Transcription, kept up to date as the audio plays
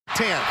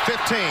10,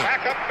 15.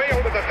 Back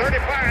upfield to the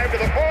 35, to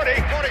the 40.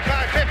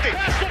 45, 50.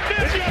 Past the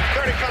 50.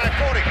 35,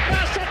 40.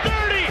 Past the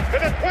 30. To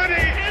the 20.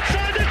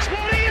 Inside the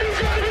 20.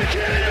 Inside the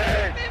 50.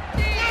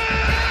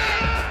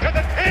 To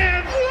the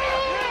 10.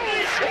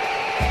 He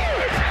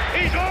scored!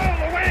 He's all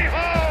the way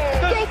home.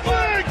 The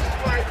flags!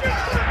 My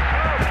God!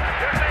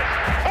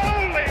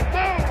 Holy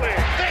moly.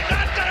 They're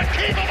not going to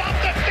keep him off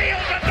the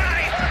field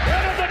tonight!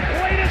 One of the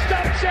greatest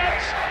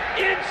upsets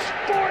in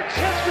sports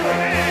history.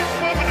 Man,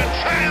 woman, and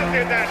child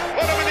did that.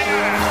 Put him in the eye.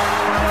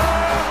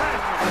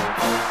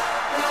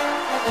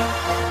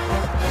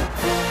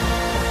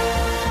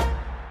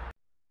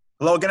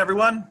 Hello again,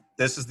 everyone.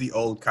 This is the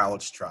Old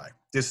College Try.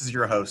 This is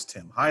your host,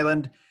 Tim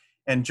Highland.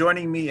 And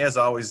joining me, as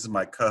always, is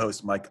my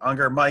co-host, Mike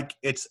Unger. Mike,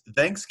 it's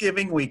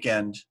Thanksgiving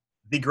weekend,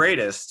 the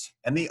greatest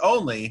and the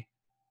only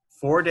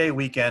 4-day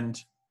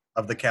weekend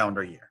of the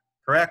calendar year,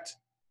 correct?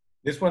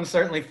 This one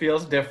certainly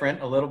feels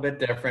different, a little bit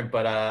different,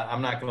 but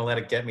I'm not going to let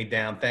it get me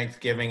down.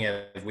 Thanksgiving,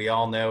 as we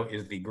all know,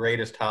 is the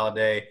greatest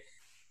holiday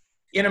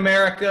in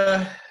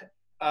America,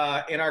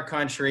 in our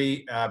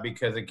country,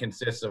 because it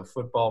consists of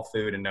football,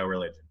 food, and no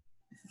religion.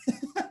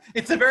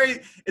 It's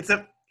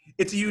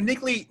a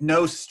uniquely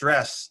no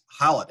stress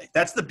holiday.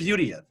 That's the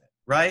beauty of it,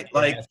 right? Yeah,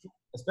 like,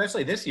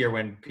 especially this year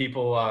when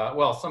people,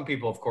 some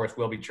people, of course,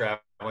 will be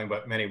traveling,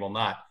 but many will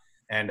not.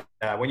 And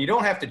when you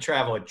don't have to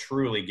travel, it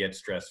truly gets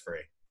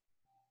stress-free.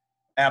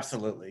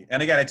 absolutely.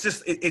 And again,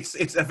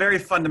 it's a very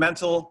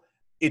fundamental.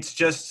 It's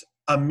just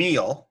a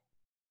meal.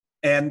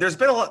 And there's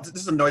been a lot.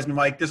 This annoys me,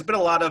 Mike. There's been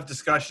a lot of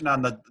discussion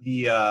on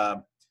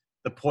the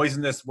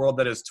poisonous world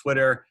that is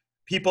Twitter.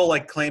 People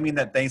like claiming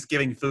that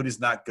Thanksgiving food is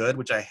not good,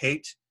 which I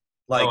hate.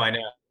 Like, Oh, I know.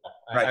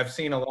 Right. I've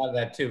seen a lot of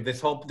that too. This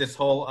whole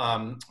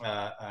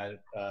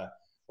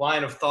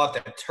line of thought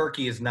that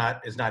turkey is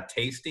not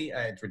tasty.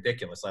 It's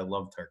ridiculous. I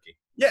love turkey.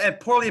 Yeah, and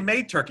poorly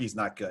made turkey is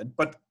not good,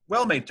 but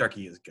well-made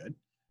turkey is good.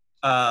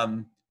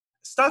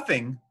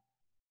 Stuffing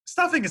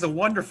is a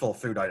wonderful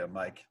food item,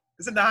 Mike.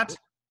 Is it not?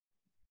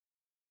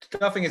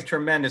 Stuffing is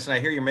tremendous, and I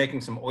hear you're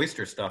making some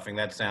oyster stuffing.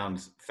 That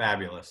sounds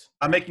fabulous.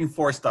 I'm making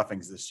 4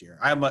 stuffings this year.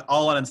 I'm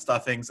all in on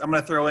stuffings. I'm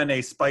going to throw in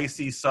a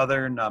spicy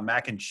Southern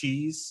mac and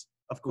cheese,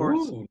 of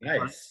course. Ooh,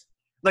 nice.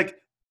 Like,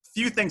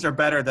 few things are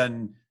better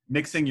than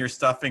mixing your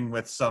stuffing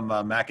with some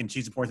mac and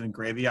cheese and pouring some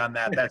gravy on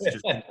that. That's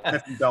just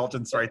that's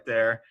indulgence right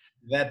there.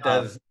 That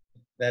does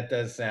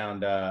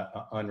sound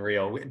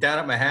unreal. Down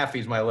at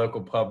Mahaffey's, my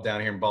local pub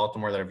down here in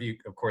Baltimore, that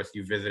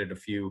you visited a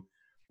few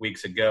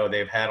weeks ago.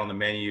 They've had on the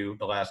menu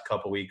the last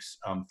couple weeks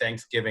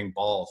Thanksgiving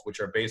balls, which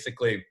are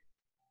basically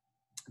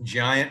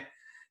giant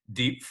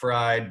deep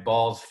fried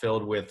balls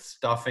filled with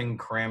stuffing,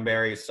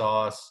 cranberry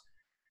sauce,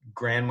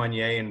 Grand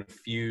Marnier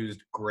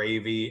infused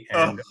gravy,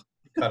 and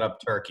cut up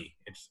turkey.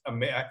 It's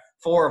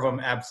 4 of them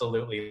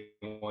absolutely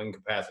will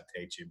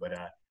incapacitate you, but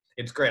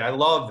it's great. I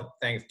love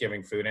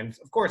Thanksgiving food, and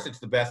of course, it's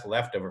the best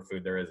leftover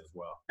food there is as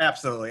well.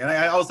 Absolutely, and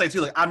I will say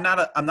too, like I'm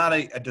not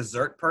a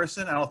dessert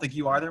person. I don't think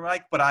you are there,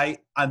 Mike. But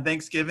on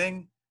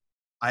Thanksgiving,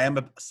 I am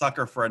a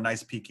sucker for a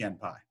nice pecan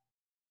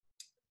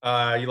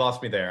pie. You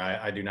lost me there.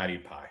 I do not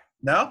eat pie.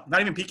 No,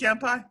 not even pecan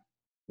pie.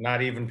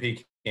 Not even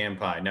pecan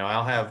pie. No,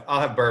 I'll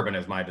have bourbon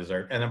as my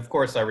dessert, and of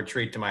course, I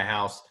retreat to my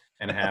house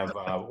and have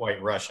White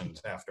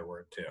Russians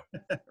afterward too.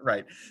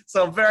 Right.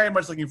 So I'm very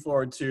much looking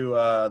forward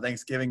to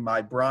Thanksgiving.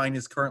 My brine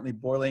is currently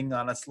boiling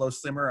on a slow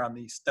simmer on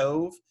the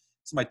stove.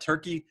 So my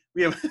turkey,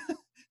 we have.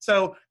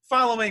 So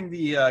following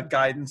the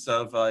guidance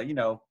of our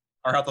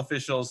health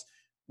officials,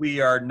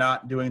 we are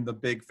not doing the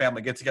big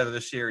family get together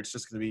this year. It's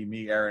just going to be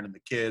me, Aaron, and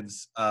the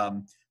kids.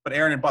 But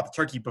Aaron had bought the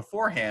turkey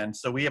beforehand,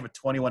 so we have a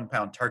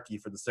 21-pound turkey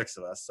for the 6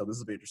 of us. So this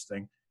will be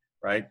interesting,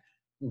 right?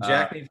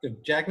 Jack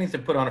needs to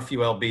put on a few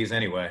lbs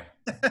anyway.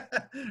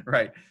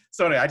 Right.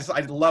 So anyway,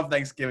 I love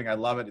Thanksgiving. I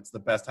love it. It's the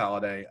best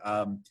holiday.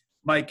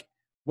 Mike,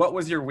 what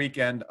was your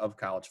weekend of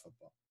college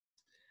football?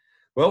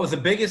 Well, it was the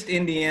biggest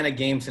Indiana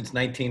game since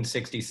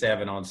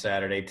 1967 on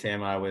Saturday, Tim.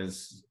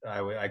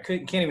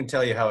 Can't even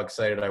tell you how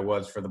excited I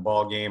was for the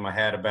ball game. I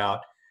had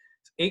about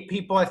 8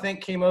 people, I think,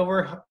 came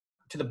over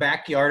to the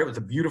backyard. It was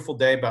a beautiful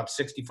day, about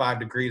 65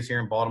 degrees here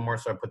in Baltimore,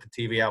 so I put the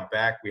TV out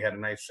back. We had a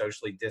nice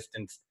socially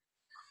distanced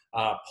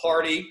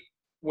party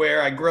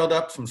where I grilled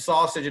up some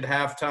sausage at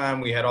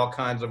halftime. We had all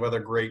kinds of other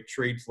great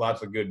treats,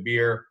 lots of good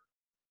beer.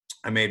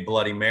 I made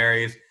Bloody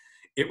Marys.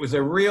 It was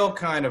a real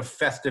kind of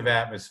festive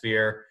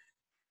atmosphere,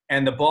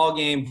 and the ball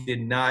game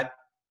did not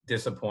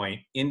disappoint.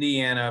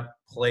 Indiana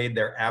played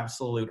their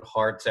absolute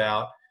hearts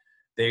out.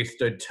 They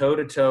stood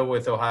toe-to-toe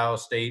with Ohio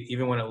State,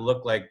 even when it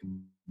looked like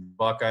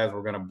Buckeyes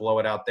were going to blow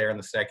it out there in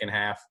the second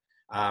half.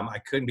 I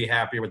couldn't be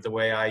happier with the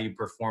way IU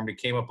performed. It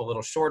came up a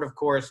little short, of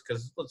course,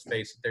 because let's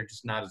face it, they're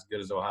just not as good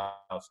as Ohio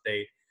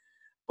State.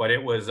 But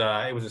it was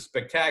a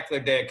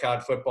spectacular day of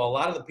college football. A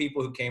lot of the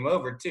people who came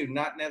over, too,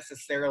 not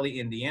necessarily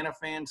Indiana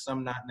fans,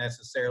 some not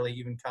necessarily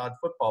even college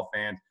football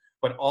fans,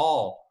 but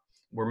all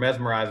were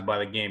mesmerized by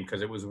the game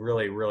because it was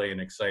really, really an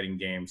exciting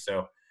game.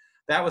 So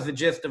that was the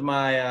gist of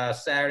my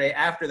Saturday.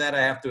 After that,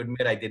 I have to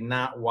admit, I did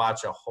not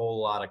watch a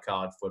whole lot of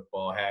college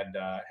football. I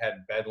had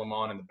Bedlam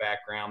on in the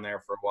background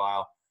there for a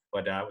while.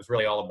 But it was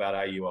really all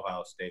about IU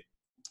Ohio State.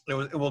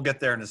 We'll get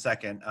there in a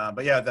second.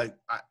 But yeah,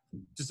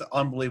 just an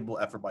unbelievable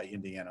effort by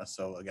Indiana.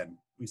 So again,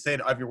 we say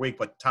it every week,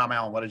 but Tom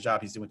Allen, what a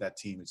job he's doing with that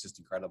team. It's just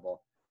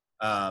incredible.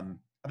 I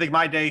think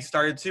my day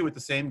started too with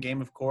the same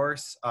game, of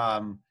course.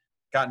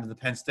 Got into the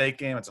Penn State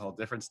game. It's a whole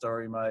different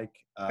story, Mike.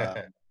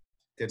 I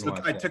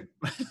took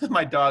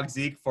my dog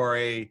Zeke for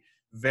a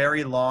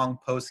very long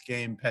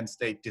post-game Penn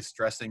State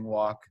distressing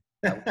walk.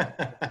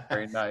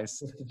 Very nice.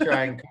 To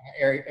try and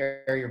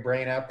air your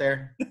brain out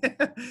there.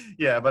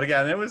 Yeah, but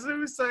again, it was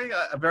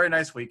a very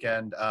nice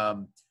weekend.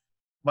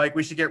 Mike,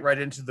 we should get right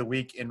into the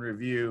week in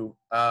review.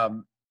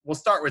 We'll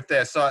start with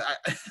this. So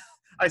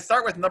I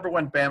start with number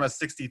 1 Bama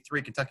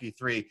 63, Kentucky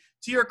 3.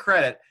 To your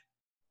credit,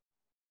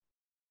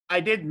 I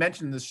did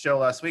mention this show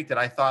last week that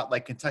I thought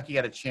like Kentucky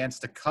had a chance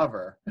to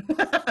cover,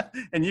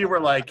 and you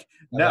were like,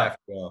 "No,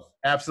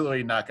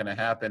 absolutely not going to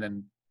happen,"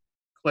 and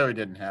clearly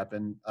didn't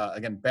happen.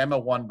 Again, Bama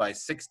won by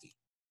 60.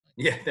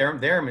 Yeah,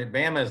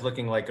 Bama is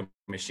looking like a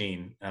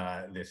machine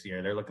this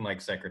year. They're looking like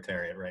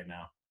Secretariat right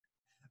now.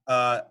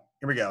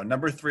 Here we go.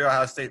 Number 3,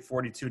 Ohio State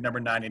 42. Number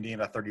 9,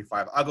 Indiana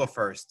 35. I'll go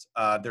first.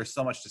 There's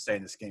so much to say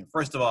in this game.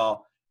 First of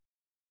all,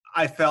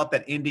 I felt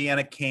that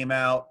Indiana came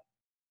out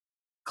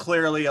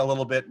clearly a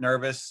little bit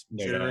nervous,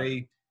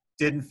 jittery,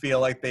 didn't feel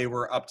like they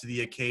were up to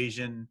the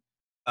occasion,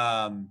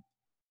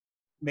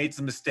 made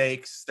some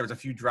mistakes. There was a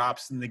few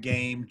drops in the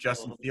game.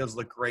 Justin Fields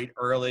looked great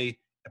early,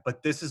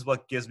 but this is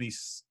what gives me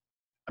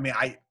 –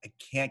 I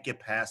can't get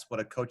past what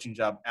a coaching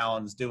job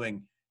Allen's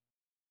doing.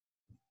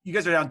 You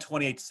guys are down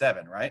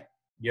 28-7, right?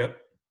 Yep.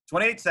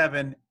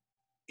 28-7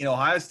 in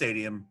Ohio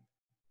Stadium.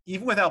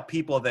 Even without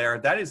people there,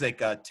 that is like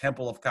a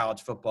temple of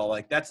college football.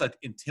 Like, that's an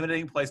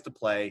intimidating place to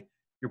play.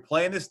 You're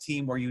playing this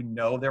team where you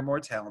know they're more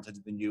talented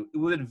than you. It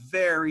would have been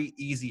very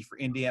easy for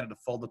Indiana to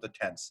fold up the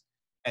tents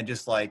and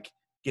just, like,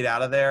 get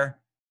out of there.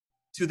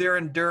 To their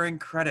enduring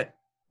credit,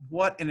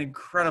 what an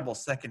incredible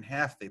second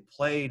half they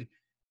played.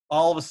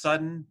 All of a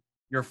sudden,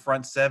 your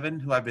front seven,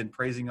 who I've been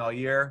praising all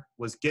year,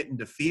 was getting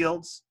to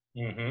Fields.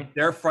 Mm-hmm.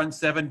 Their front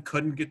seven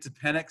couldn't get to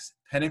Penix.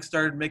 Penix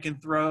started making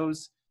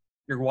throws.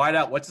 Your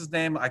wideout, what's his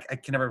name? I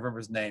can never remember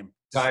his name.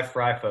 Ty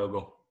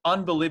Freifogel.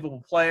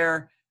 Unbelievable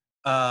player.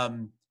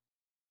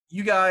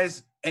 You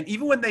guys, and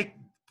even when they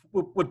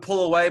would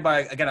pull away by,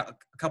 again, a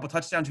couple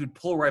touchdowns, you would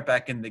pull right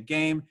back in the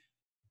game.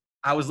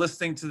 I was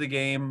listening to the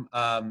game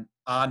on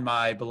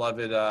my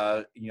beloved,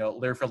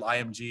 Learfield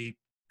IMG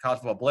College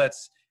Football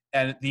Blitz,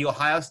 and the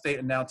Ohio State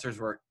announcers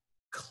were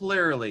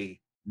clearly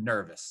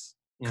nervous,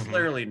 because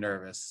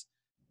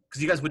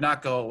you guys would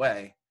not go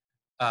away.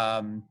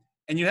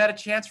 And you had a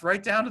chance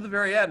right down to the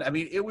very end. I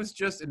mean, it was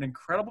just an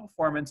incredible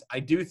performance.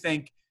 I do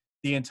think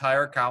the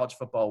entire college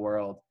football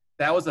world,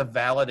 that was a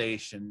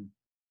validation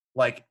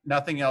like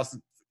nothing else.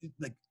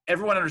 Like,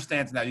 everyone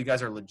understands now you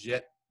guys are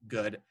legit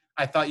good.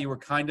 I thought you were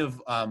kind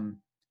of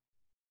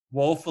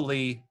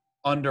woefully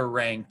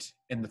underranked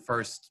in the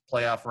first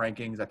playoff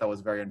rankings. I thought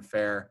was very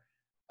unfair.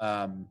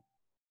 But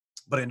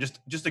again,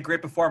 just a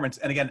great performance.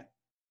 And again,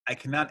 I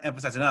cannot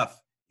emphasize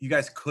enough, you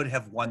guys could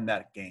have won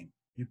that game.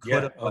 You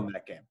could have won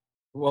that game.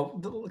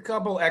 Well, a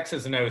couple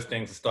X's and O's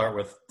things to start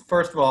with.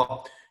 First of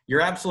all,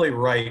 you're absolutely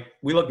right.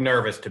 We looked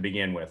nervous to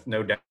begin with,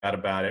 no doubt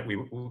about it. We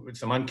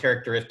some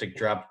uncharacteristic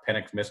drops.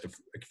 Penix missed a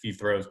few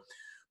throws.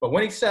 But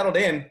when he settled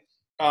in,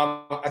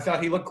 I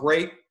thought he looked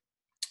great.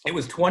 It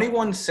was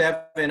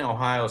 21-7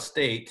 Ohio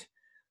State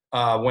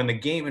when the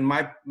game, in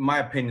my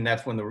opinion,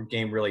 that's when the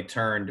game really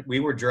turned. We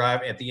were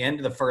driving at the end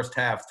of the first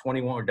half,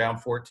 21, we're down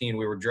 14.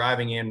 We were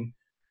driving in.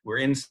 We're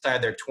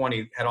inside their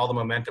 20, had all the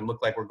momentum,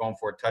 looked like we're going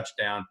for a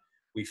touchdown.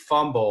 We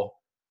fumble.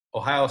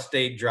 Ohio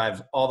State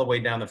drives all the way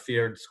down the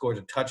field, scores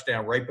a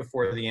touchdown right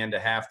before the end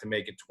of half to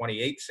make it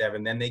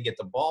 28-7. Then they get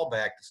the ball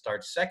back to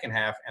start second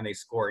half, and they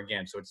score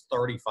again. So it's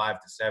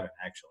 35-7,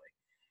 actually.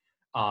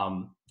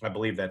 I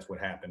believe that's what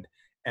happened.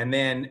 And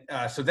then,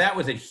 so that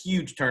was a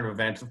huge turn of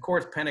events. Of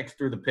course, Penix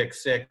threw the pick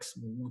six.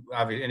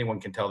 Obviously, anyone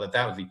can tell that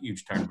was a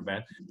huge turn of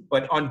events.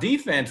 But on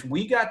defense,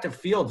 we got to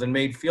Fields and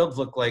made Fields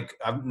look like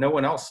no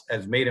one else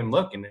has made him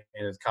look in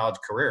his college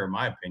career, in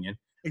my opinion.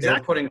 Exactly. They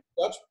were putting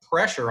such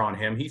pressure on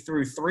him. He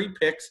threw 3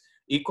 picks,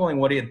 equaling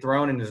what he had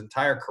thrown in his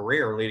entire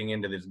career leading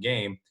into this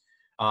game.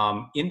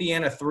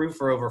 Indiana threw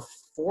for over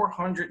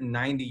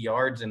 490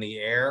 yards in the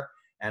air,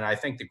 and I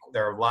think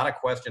there are a lot of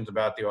questions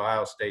about the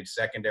Ohio State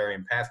secondary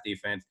and pass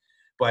defense.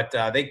 But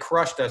they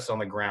crushed us on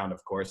the ground,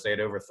 of course. They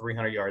had over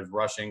 300 yards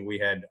rushing. We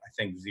had, I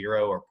think,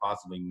 0 or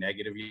possibly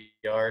negative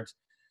yards.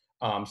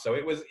 So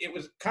it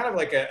was kind of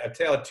like a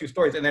tale of two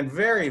stories. And then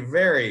very,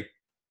 very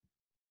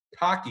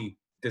cocky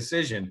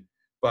decision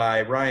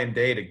by Ryan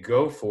Day to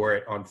go for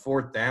it on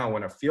 4th down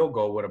when a field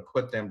goal would have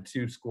put them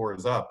 2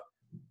 scores up.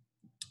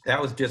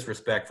 That was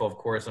disrespectful, of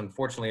course.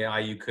 Unfortunately,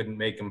 IU couldn't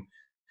make them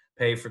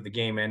pay for the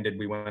game ended.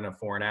 We went a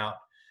 4-and-out.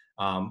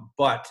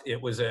 But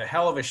it was a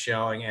hell of a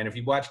showing. And if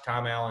you watch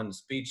Tom Allen's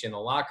speech in the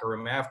locker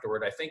room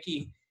afterward, I think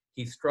he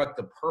struck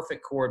the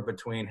perfect chord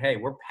between, hey,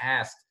 we're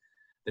past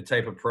the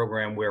type of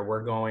program where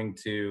we're going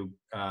to,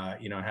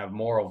 have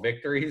moral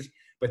victories.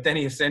 But then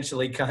he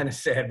essentially kind of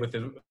said with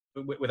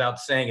without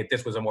saying it,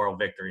 this was a moral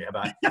victory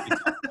about how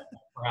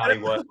proud he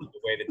was with the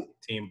way the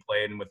team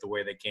played and with the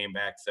way they came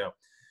back. So,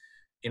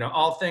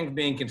 all things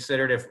being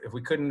considered, if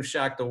we couldn't have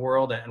shocked the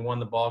world and won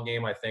the ball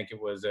game, I think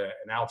it was an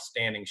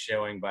outstanding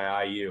showing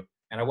by IU.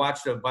 And I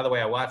watched a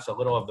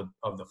little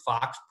of the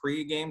Fox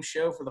pregame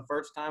show for the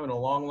first time in a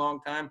long, long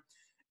time.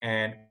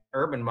 And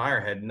Urban Meyer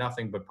had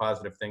nothing but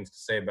positive things to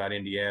say about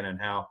Indiana and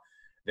how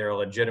they're a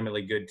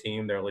legitimately good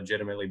team. They're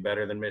legitimately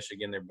better than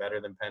Michigan. They're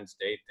better than Penn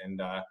State.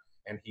 And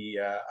he,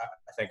 I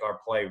think our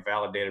play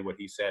validated what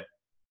he said.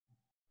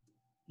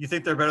 You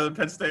think they're better than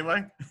Penn State,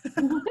 Mike?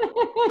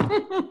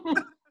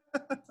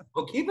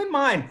 Well, keep in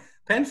mind,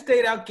 Penn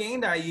State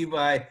outgained IU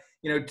by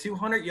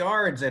 200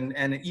 yards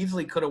and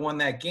easily could have won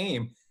that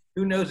game.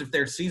 Who knows if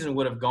their season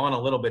would have gone a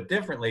little bit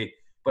differently?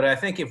 But I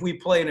think if we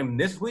played them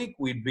this week,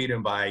 we'd beat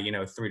them by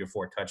 3 to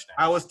 4 touchdowns.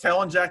 I was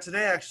telling Jack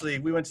today, actually,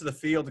 we went to the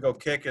field to go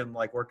kick and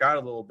work out a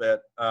little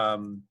bit.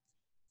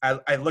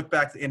 I look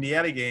back at the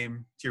Indiana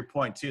game, to your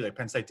point too.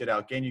 Penn State did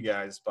outgain you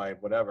guys by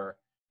whatever,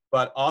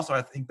 but also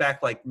I think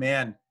back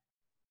man.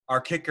 Our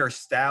kicker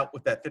Stout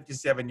with that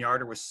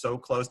 57-yarder was so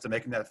close to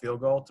making that field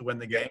goal to win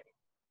the game.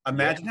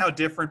 Imagine how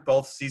different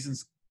both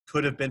seasons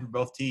could have been for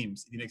both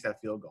teams if he makes that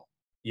field goal.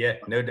 Yeah,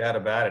 no doubt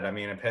about it. I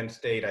mean, in Penn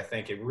State, I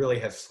think it really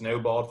has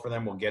snowballed for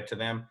them. We'll get to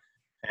them.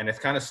 And it's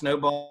kind of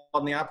snowballed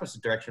in the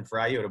opposite direction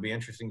for IU. It'll be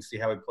interesting to see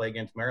how we play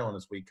against Maryland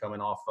this week,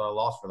 coming off a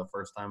loss for the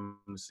first time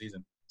in the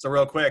season. So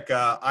real quick,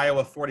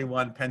 Iowa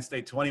 41, Penn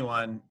State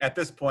 21. At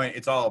this point,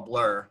 it's all a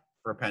blur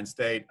for Penn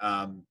State.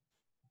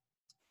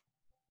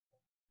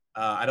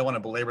 I don't want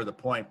to belabor the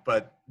point,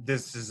 but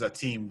this is a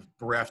team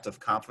bereft of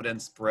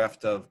confidence,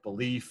 bereft of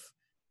belief.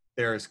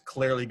 There's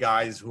clearly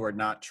guys who are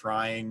not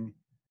trying.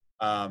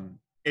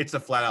 It's a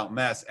flat-out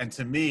mess. And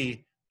to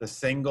me, the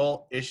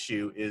single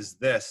issue is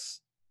this,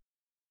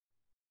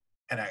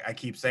 and I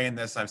keep saying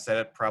this, I've said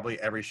it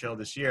probably every show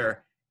this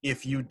year,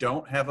 if you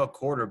don't have a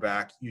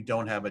quarterback, you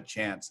don't have a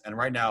chance. And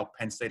right now,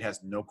 Penn State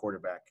has no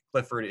quarterback.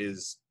 Clifford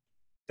is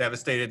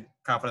devastated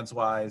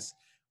confidence-wise.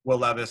 Will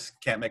Levis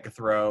can't make a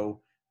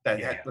throw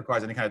that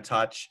requires any kind of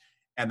touch.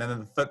 And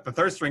then the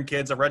third-string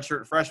kid's a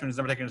redshirt freshman who's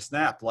never taken a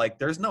snap.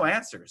 There's no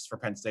answers for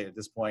Penn State at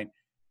this point.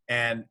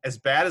 And as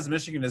bad as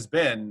Michigan has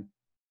been,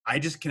 I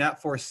just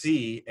cannot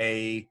foresee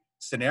a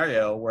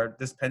scenario where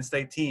this Penn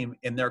State team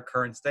in their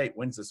current state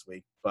wins this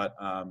week. But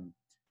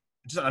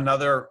just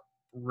another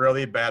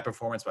really bad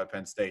performance by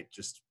Penn State.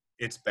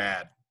 It's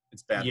bad.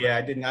 It's bad. Yeah,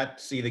 I did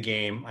not see the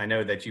game. I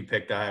know that you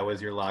picked Iowa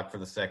as your lock for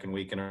the second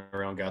week in a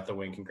row and got the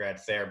win.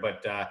 Congrats there.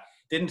 But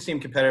didn't seem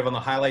competitive on the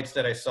highlights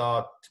that I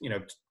saw,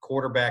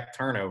 quarterback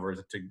turnovers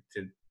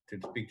to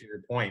speak to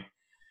your point.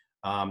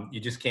 You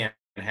just can't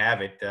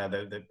have it.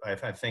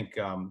 I think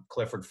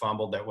Clifford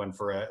fumbled that one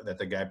that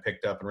the guy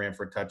picked up and ran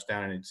for a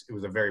touchdown, and it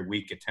was a very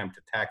weak attempt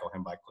to tackle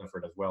him by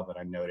Clifford as well that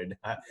I noted.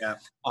 Yeah.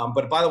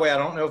 But by the way, I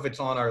don't know if it's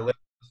on our list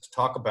to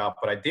talk about,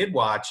 but I did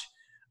watch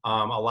a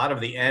lot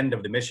of the end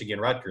of the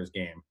Michigan-Rutgers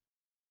game.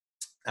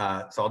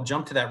 So I'll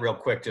jump to that real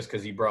quick just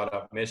because you brought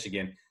up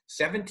Michigan.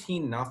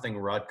 17-0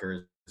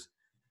 Rutgers.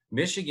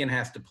 Michigan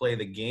has to play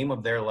the game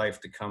of their life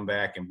to come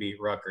back and beat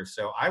Rutgers.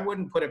 So I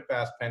wouldn't put it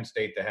past Penn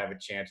State to have a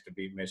chance to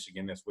beat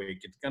Michigan this week.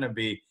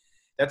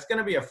 That's going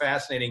to be a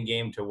fascinating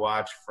game to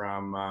watch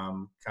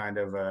from kind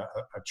of a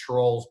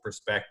troll's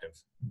perspective.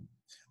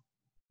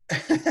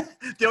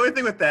 The only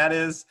thing with that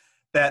is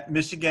that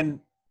Michigan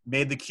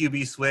made the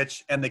QB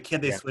switch, and the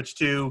kid they switched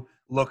to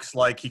looks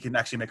like he can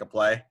actually make a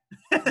play.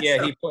 Yeah,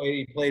 so.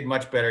 He played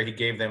much better. He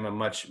gave them a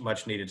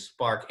much needed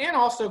spark. And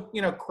also,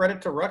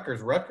 credit to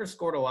Rutgers. Rutgers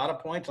scored a lot of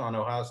points on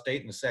Ohio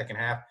State in the second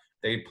half.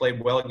 They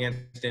played well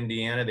against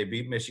Indiana. They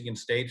beat Michigan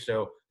State.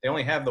 So they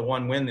only have the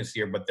one win this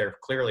year, but they're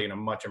clearly in a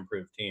much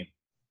improved team.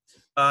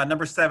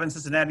 Number 7,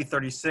 Cincinnati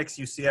 36,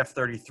 UCF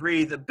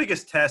 33. The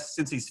biggest test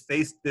since he's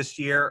faced this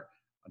year.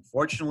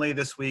 Unfortunately,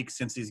 this week,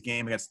 since his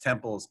game against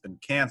Temple has been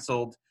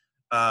canceled.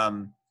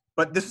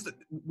 But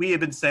we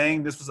have been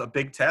saying this was a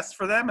big test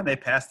for them, and they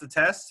passed the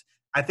test.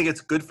 I think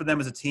it's good for them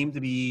as a team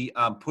to be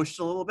pushed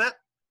a little bit.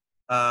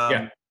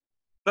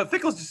 But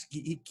Fickle's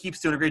he keeps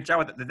doing a great job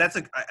with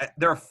it.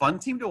 They're a fun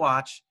team to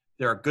watch.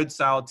 They're a good,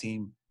 solid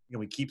team.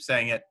 We keep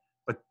saying it,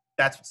 but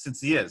that's since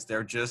he is.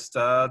 They're just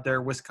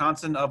they're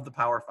Wisconsin of the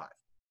Power 5.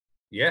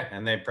 Yeah,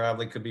 and they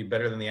probably could be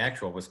better than the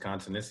actual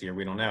Wisconsin this year.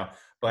 We don't know.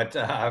 But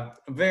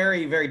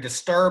very, very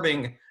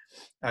disturbing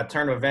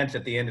turn of events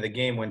at the end of the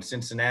game when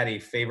Cincinnati,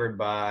 favored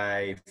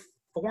by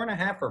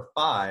 4.5 or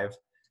 5,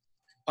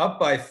 up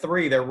by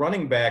 3. Their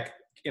running back,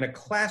 in a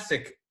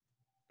classic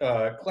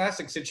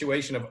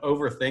situation of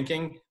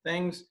overthinking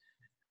things,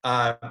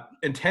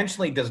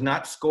 intentionally does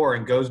not score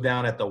and goes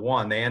down at the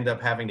 1. They end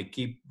up having to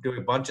keep doing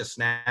a bunch of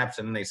snaps,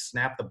 and then they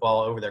snap the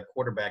ball over their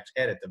quarterback's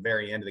head at the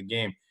very end of the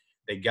game.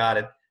 They got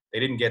it. They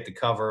didn't get the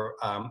cover.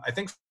 I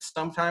think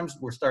sometimes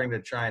we're starting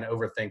to try and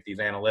overthink these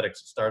analytics. It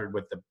started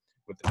with the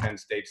Penn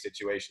State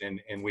situation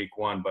in week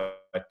 1, but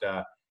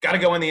got to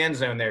go in the end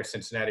zone there,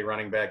 Cincinnati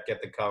running back,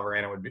 get the cover,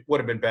 and it would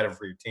have been better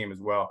for your team as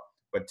well.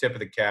 But tip of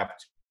the cap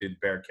to the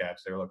Bearcats.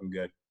 They're looking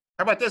good.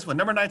 How about this one?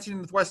 Number 19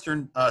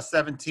 Northwestern,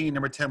 17.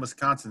 Number 10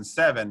 Wisconsin,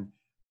 7.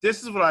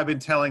 This is what I've been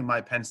telling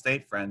my Penn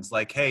State friends.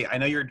 Like, hey, I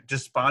know you're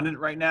despondent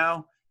right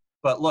now,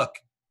 but look,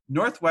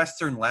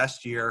 Northwestern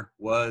last year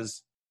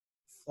was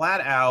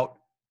flat out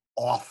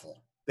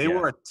awful. They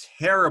were a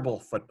terrible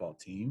football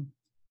team.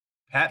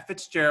 Pat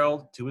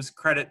Fitzgerald, to his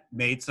credit,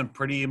 made some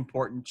pretty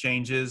important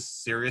changes,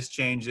 serious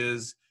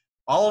changes.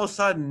 All of a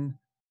sudden,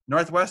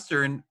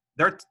 Northwestern,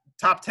 they're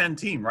top 10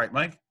 team, right,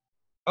 Mike?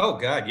 Oh,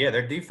 God, yeah.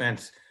 Their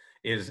defense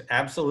is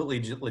absolutely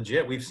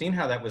legit. We've seen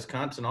how that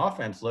Wisconsin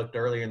offense looked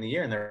earlier in the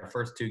year in their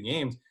first 2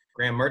 games.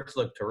 Graham Mertz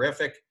looked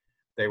terrific.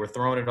 They were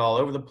throwing it all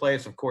over the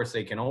place. Of course,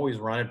 they can always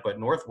run it, but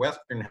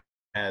Northwestern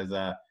has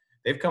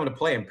they've come to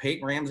play. And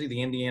Peyton Ramsey,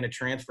 the Indiana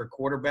transfer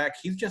quarterback,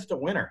 he's just a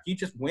winner. He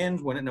just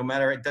wins when no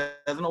matter, it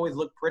doesn't always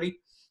look pretty,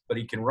 but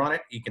he can run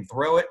it, he can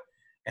throw it.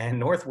 And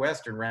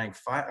Northwestern ranked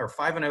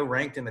 5-0,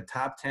 ranked in the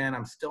top 10.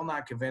 I'm still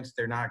not convinced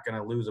they're not going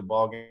to lose a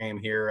ball game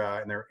here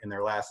in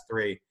their last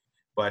 3.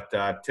 But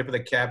tip of the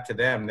cap to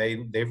them.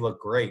 They've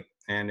looked great.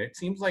 And it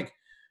seems like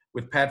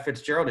with Pat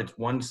Fitzgerald, it's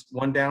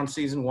one down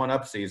season, one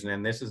up season,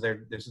 and this is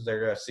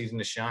their season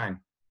to shine.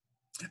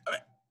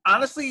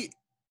 Honestly,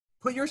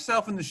 put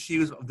yourself in the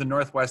shoes of the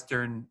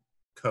Northwestern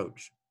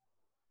coach.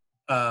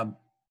 I'm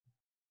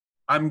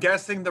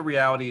guessing the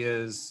reality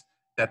is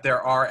that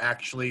there are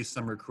actually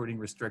some recruiting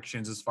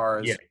restrictions as far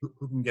as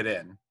who can get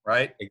in,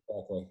 right?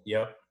 Exactly.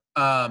 Yep.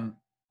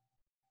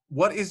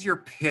 What is your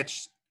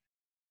pitch?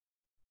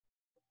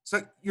 So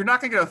you're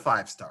not going to get a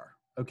 5-star,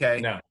 okay?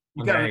 No.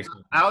 You got an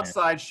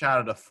outside shot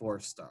at a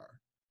 4-star.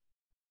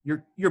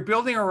 You're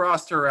building a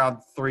roster around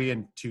 3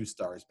 and 2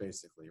 stars,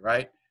 basically,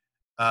 right?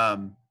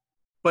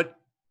 But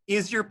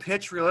is your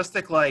pitch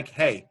realistic? Like,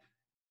 hey,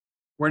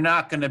 we're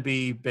not going to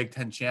be Big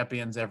Ten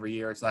champions every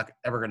year. It's not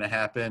ever going to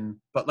happen.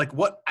 But like,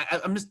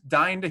 I'm just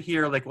dying to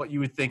hear like what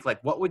you would think.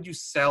 Like, what would you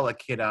sell a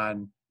kid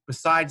on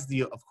besides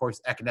the, of course,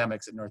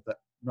 academics at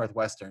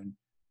Northwestern?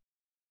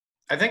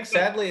 I think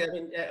sadly,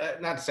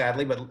 not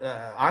sadly, but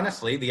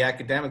honestly, the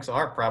academics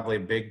are probably a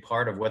big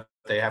part of what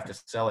they have to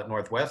sell at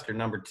Northwestern.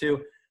 Number 2,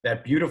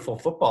 that beautiful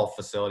football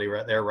facility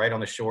right there, right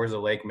on the shores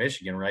of Lake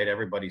Michigan, right?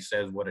 Everybody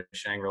says what a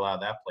Shangri-La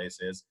that place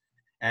is.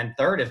 And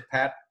 3rd is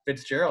Pat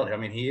Fitzgerald. I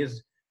mean, he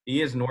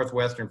is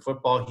Northwestern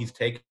football. He's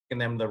taken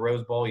them to the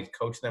Rose Bowl. He's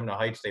coached them to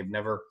heights they've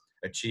never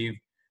achieved,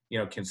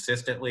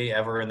 consistently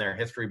ever in their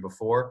history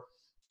before.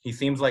 He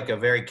seems like a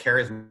very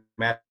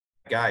charismatic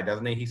guy,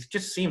 doesn't he? He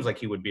just seems like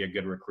he would be a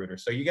good recruiter.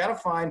 So you got to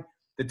find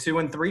the 2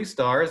 and 3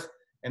 stars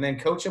and then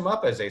coach them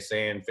up, as they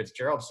say. And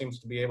Fitzgerald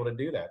seems to be able to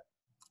do that.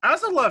 I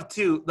also love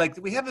too, like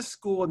we have a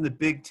school in the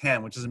Big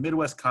Ten, which is a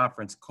Midwest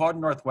conference called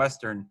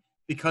Northwestern,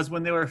 because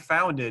when they were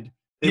founded,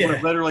 they were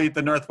literally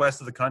the Northwest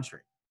of the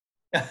country.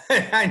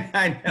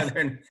 I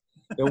know.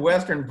 The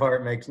Western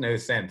part makes no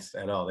sense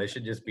at all. They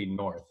should just be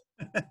North.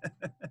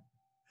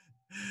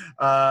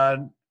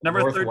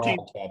 Number North 13.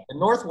 Wildcat. The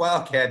North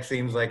Wildcat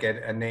seems like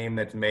a name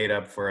that's made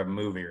up for a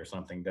movie or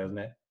something, doesn't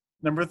it?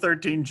 Number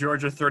 13,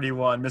 Georgia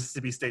 31,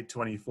 Mississippi State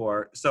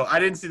 24. So I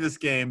didn't see this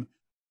game.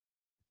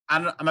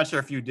 I'm not sure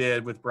if you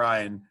did with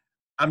Brian.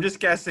 I'm just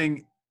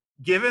guessing,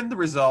 given the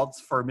results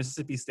for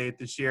Mississippi State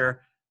this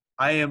year,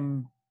 I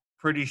am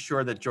pretty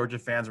sure that Georgia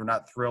fans were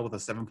not thrilled with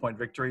a 7-point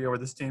victory over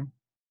this team.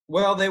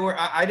 Well, they were.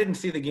 I didn't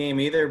see the game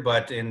either,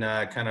 but in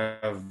kind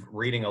of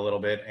reading a little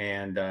bit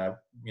and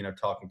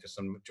talking to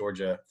some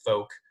Georgia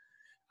folk,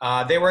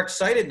 they were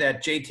excited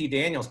that JT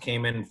Daniels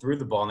came in and threw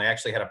the ball, and they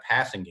actually had a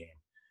passing game.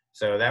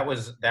 So that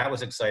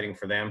was exciting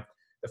for them.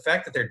 The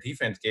fact that their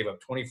defense gave up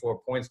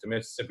 24 points to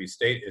Mississippi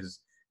State is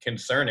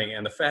concerning,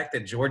 and the fact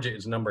that Georgia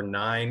is number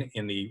 9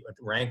 in the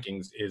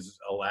rankings is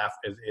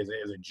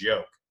a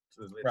joke. It's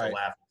a laughing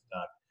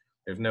stock.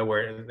 There's no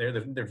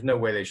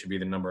way they should be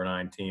the number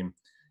 9 team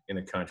in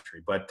the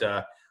country. But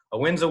a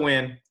win's a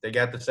win. They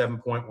got the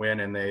 7-point win,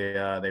 and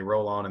they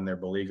roll on in their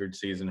beleaguered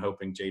season,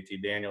 hoping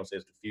JT Daniels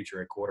is the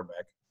future at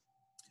quarterback.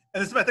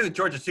 And this is my thing with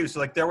Georgia too. So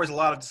like there was a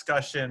lot of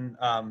discussion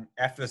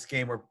after this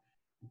game where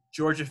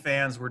Georgia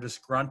fans were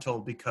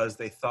disgruntled because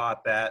they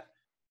thought that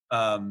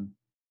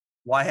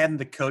why hadn't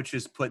the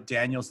coaches put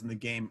Daniels in the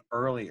game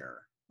earlier?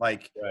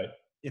 Like, right.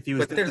 If he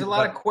was, but there's a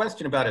lot of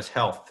question about his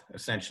health.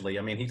 Essentially,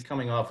 I mean, he's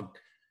coming off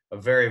a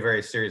very,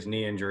 very serious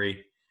knee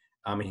injury.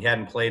 He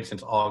hadn't played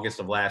since August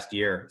of last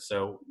year.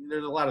 So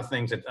there's a lot of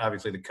things that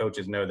obviously the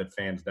coaches know that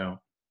fans don't.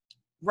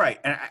 Right.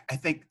 And I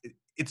think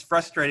it's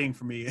frustrating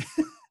for me.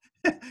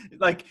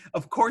 Like,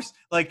 of course,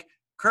 like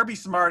Kirby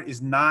Smart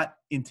is not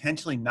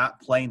intentionally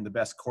not playing the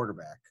best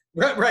quarterback.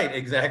 Right.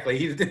 Exactly.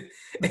 He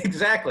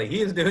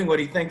is doing what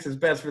he thinks is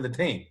best for the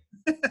team.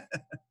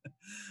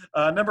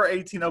 Number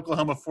 18,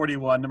 Oklahoma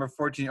 41. Number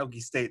 14,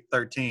 Okie State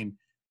 13.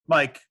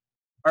 Mike,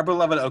 our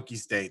beloved Okie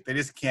State, they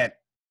just can't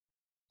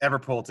ever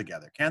pull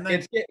together, can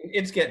they?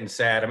 It's getting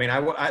sad. I mean,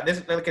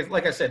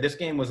 like I said, this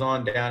game was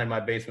on down in my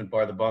basement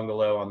bar, the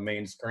bungalow, on the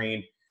main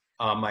screen.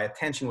 My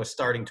attention was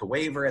starting to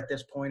waver at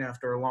this point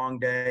after a long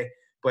day.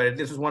 But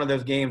this was one of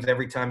those games,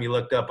 every time you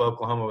looked up,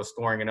 Oklahoma was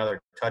scoring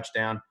another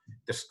touchdown.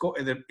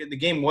 The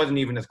game wasn't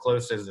even as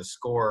close as the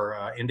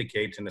score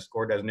indicates, and the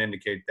score doesn't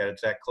indicate that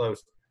it's that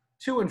close.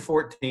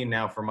 2-14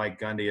 now for Mike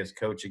Gundy as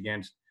coach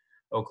against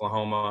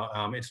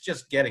Oklahoma. It's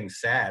just getting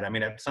sad. I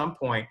mean, at some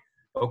point,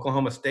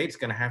 Oklahoma State's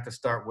going to have to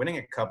start winning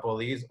a couple of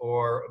these,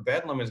 or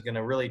Bedlam is going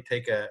to really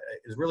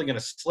going to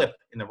slip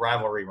in the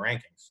rivalry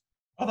rankings.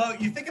 Although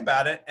you think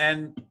about it,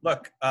 and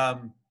look,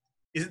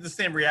 is it the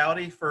same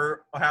reality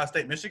for Ohio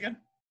State, Michigan?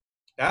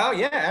 Oh,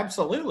 yeah,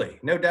 absolutely.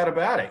 No doubt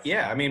about it.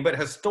 Yeah, I mean, but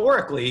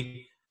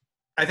historically,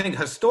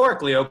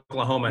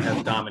 Oklahoma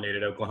has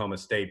dominated Oklahoma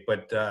State.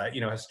 But,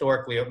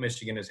 historically,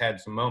 Michigan has had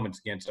some moments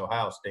against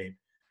Ohio State.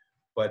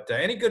 But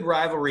any good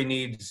rivalry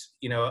needs,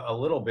 a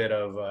little bit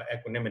of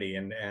equanimity.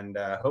 And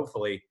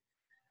hopefully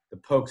the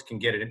Pokes can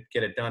get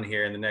it done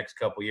here in the next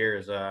couple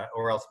years.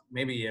 Or else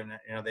maybe,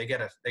 they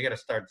got to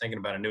start thinking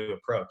about a new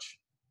approach.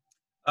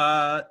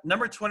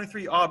 Number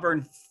 23,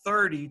 Auburn,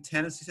 30,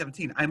 Tennessee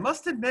 17. I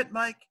must admit,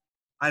 Mike,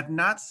 I've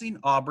not seen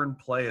Auburn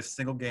play a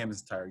single game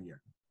this entire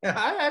year.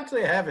 I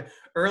actually haven't.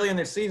 Early in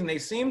the season, they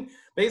seem,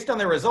 based on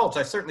their results,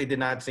 I certainly did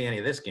not see any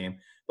of this game,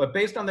 but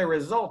based on their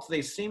results,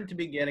 they seem to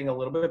be getting a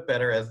little bit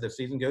better as the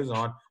season goes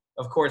on.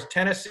 Of course,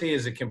 Tennessee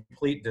is a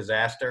complete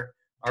disaster.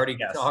 Already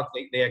talked,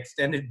 they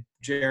extended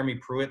Jeremy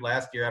Pruitt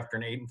last year after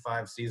an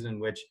 8-5 season, in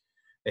which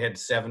they had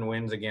 7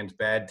 wins against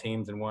bad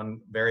teams and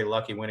one very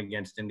lucky win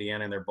against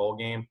Indiana in their bowl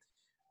game.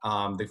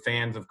 The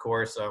fans, of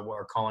course,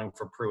 are calling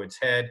for Pruitt's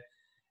head.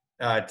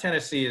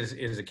 Tennessee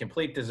is a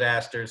complete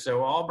disaster.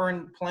 So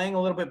Auburn playing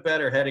a little bit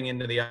better heading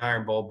into the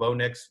Iron Bowl. Bo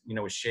Nix,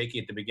 was shaky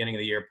at the beginning of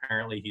the year.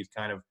 Apparently, he's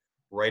kind of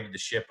righted the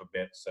ship a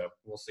bit. So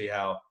we'll see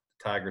how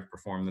the Tigers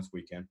perform this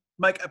weekend.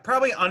 Mike,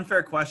 probably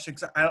unfair question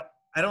because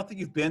I don't think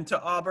you've been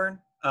to Auburn.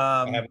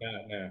 I have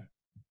not, no.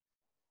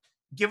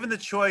 Given the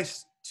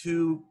choice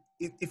to,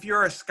 if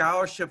you're a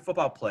scholarship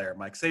football player,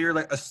 Mike, say you're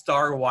like a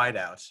star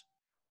wideout,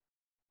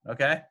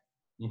 okay?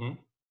 Mm-hmm.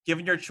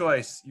 Given your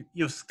choice,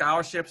 you have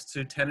scholarships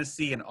to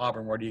Tennessee and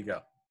Auburn. Where do you go?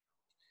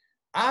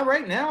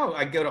 Right now,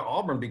 I go to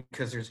Auburn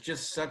because there's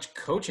just such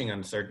coaching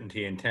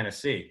uncertainty in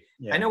Tennessee.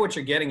 Yeah. I know what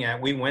you're getting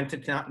at. We went to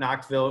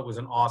Knoxville. It was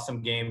an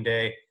awesome game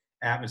day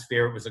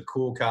atmosphere. It was a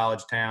cool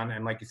college town.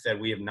 And like you said,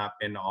 we have not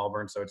been to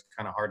Auburn, so it's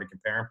kind of hard to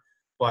compare them.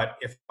 But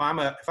if I'm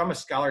a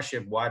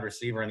scholarship wide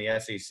receiver in the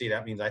SEC,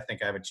 that means I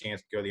think I have a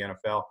chance to go to the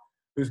NFL.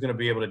 Who's going to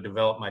be able to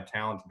develop my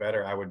talents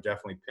better? I would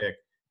definitely pick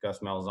Gus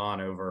Malzahn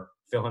over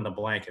fill in the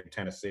blank at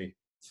Tennessee.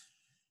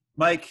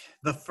 Mike,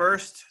 the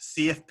first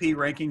CFP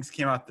rankings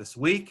came out this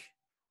week.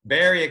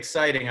 Very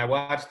exciting. I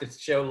watched this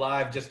show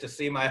live just to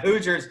see my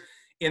Hoosiers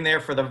in there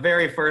for the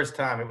very first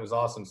time. It was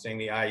awesome seeing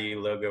the IU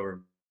logo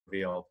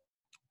revealed.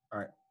 All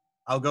right.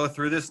 I'll go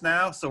through this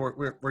now. So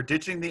we're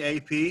ditching the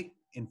AP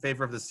in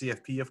favor of the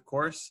CFP, of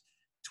course.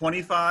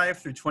 25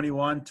 through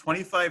 21,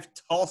 25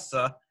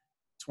 Tulsa,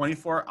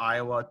 24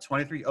 Iowa,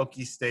 23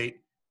 Okie State,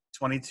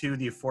 22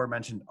 the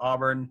aforementioned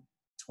Auburn,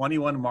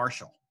 21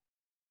 Marshall.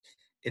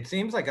 It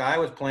seems like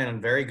Iowa's playing on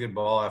very good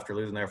ball after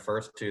losing their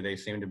first 2. They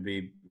seem to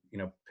be,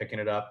 picking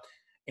it up.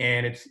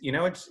 And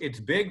it's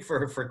big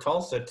for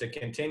Tulsa to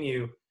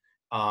continue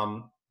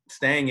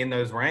staying in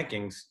those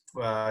rankings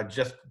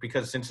just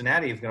because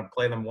Cincinnati is going to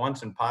play them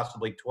once and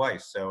possibly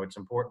twice. So it's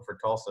important for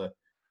Tulsa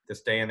to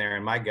stay in there.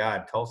 And my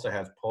God, Tulsa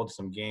has pulled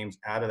some games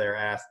out of their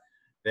ass.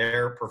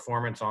 Their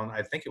performance on,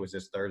 I think it was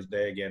this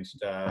Thursday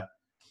against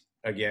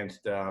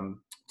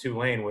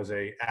Tulane was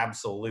a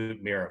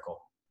absolute miracle.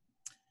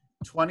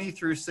 20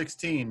 through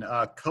 16,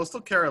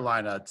 Coastal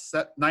Carolina,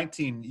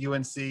 19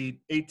 UNC,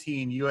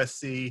 18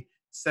 USC,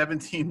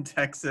 17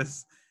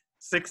 Texas,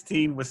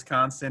 16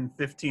 Wisconsin,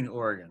 15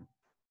 Oregon.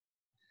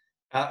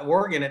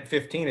 Oregon at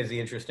 15 is the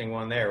interesting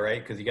one there,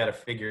 right? Because you got to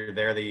figure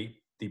they're the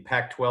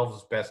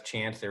Pac-12's best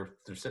chance. They're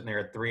sitting there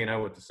at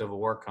 3-0 with the Civil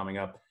War coming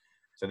up.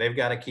 So they've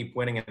got to keep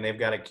winning, and they've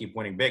got to keep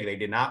winning big. They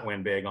did not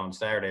win big on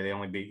Saturday. They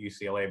only beat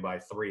UCLA by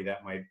 3.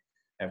 That might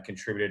have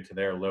contributed to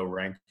their low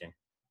ranking.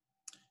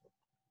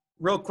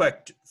 Real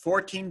quick,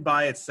 14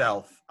 by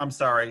itself. I'm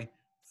sorry.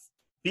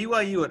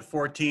 BYU at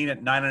 14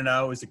 at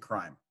 9-0 is a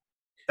crime.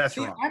 That's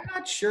wrong. I'm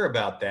not sure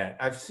about that.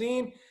 I've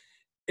seen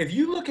 – if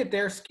you look at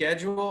their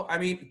schedule, I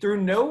mean,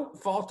 through no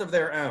fault of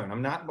their own,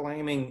 I'm not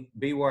blaming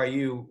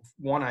BYU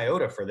one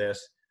iota for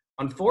this.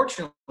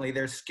 Unfortunately,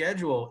 their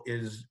schedule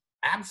is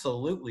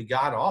absolutely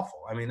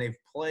god-awful. I mean, they've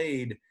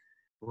played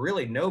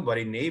really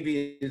nobody.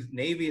 Navy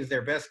is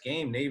their best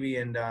game, Navy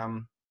and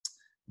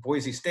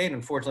Boise State.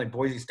 Unfortunately,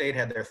 Boise State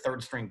had their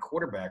third-string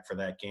quarterback for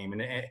that game.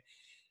 And,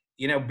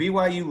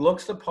 BYU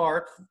looks the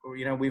part.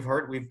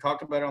 We've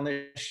talked about on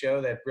this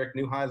show that Rick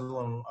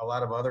Neuheisel and a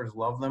lot of others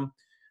love them.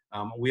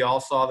 We all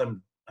saw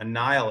them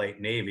annihilate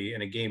Navy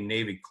in a game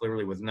Navy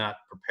clearly was not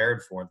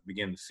prepared for at the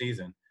beginning of the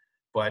season.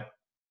 But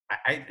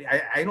I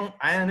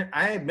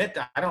admit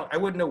that I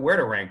wouldn't know where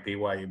to rank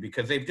BYU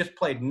because they've just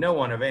played no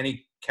one of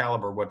any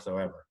caliber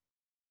whatsoever.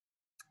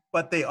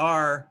 But they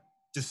are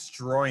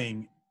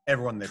destroying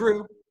everyone.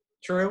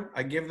 True.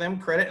 I give them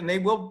credit, and they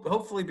will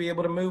hopefully be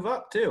able to move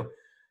up too.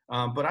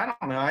 But I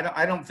don't know.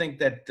 I don't think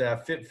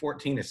that Fit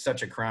 14 is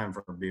such a crime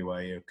for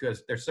BYU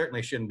because there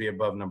certainly shouldn't be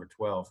above number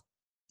 12.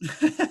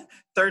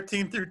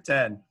 13 through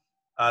 10.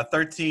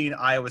 13,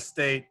 Iowa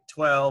State.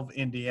 12,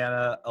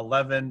 Indiana.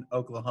 11,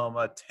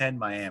 Oklahoma. 10,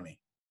 Miami.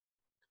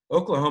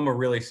 Oklahoma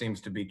really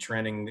seems to be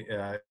trending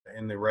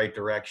in the right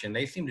direction.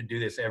 They seem to do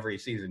this every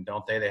season,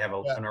 don't they? They have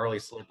an early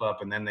slip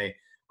up, and then they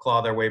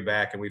claw their way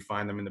back, and we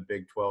find them in the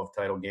Big 12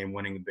 title game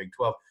winning the Big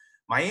 12.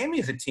 Miami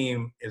as a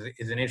team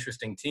is an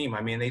interesting team.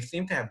 I mean, they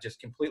seem to have just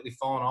completely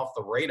fallen off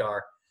the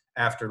radar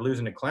after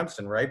losing to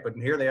Clemson, right? But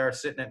here they are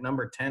sitting at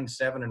number 10,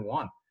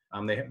 7-1.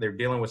 They're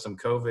dealing with some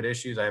COVID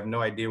issues. I have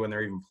no idea when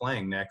they're even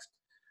playing next.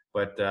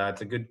 But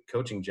it's a good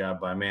coaching job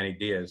by Manny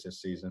Diaz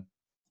this season.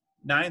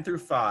 9 through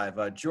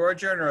 5.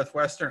 Georgia,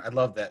 Northwestern. I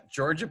love that.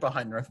 Georgia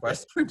behind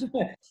Northwestern.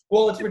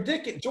 Well, it's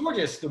ridiculous.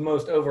 Georgia's the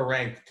most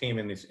overranked team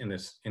in these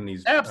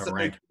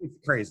Absolutely. rankings.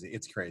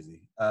 It's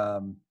crazy.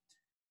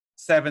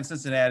 7,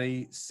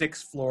 Cincinnati.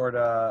 6,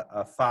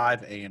 Florida.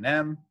 5,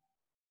 A&M.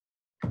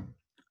 I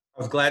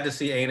was glad to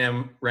see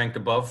A&M ranked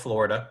above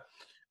Florida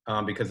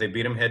because they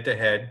beat them head to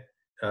head.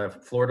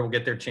 Florida will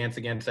get their chance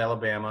against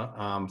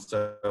Alabama,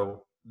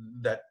 so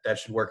that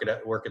should work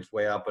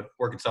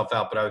itself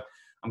out. But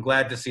I'm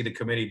glad to see the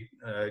committee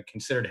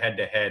considered head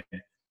to head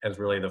as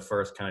really the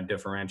first kind of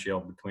differential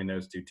between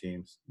those two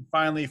teams.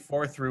 Finally,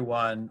 4 through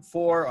 1.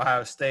 4,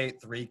 Ohio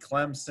State. 3,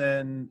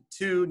 Clemson.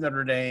 2,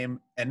 Notre Dame.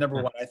 And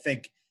number 1, I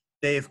think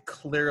they've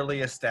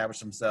clearly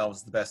established themselves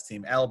as the best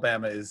team.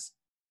 Alabama is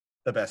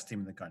the best team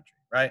in the country,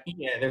 right?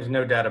 Yeah, there's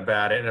no doubt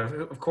about it.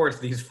 And of course,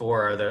 these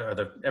 4 are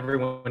the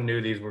everyone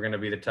knew these were going to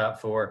be the top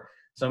 4.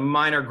 Some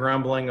minor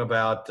grumbling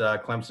about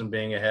Clemson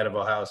being ahead of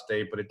Ohio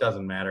State, but it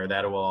doesn't matter.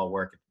 That will all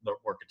work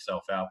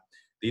itself out.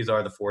 These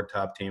are the 4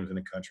 top teams in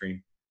the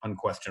country,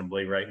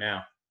 unquestionably, right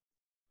now.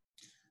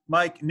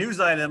 Mike, news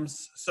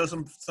items. So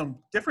some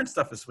different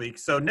stuff this week.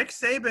 So Nick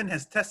Saban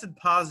has tested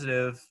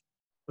positive,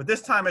 but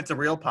this time it's a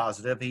real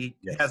positive. He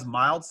has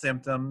mild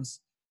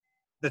symptoms.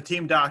 The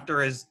team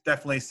doctor is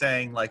definitely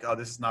saying, like, oh,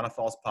 this is not a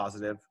false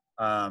positive.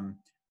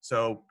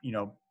 So,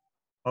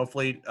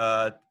 hopefully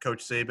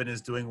Coach Saban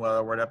is doing well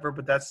or whatever.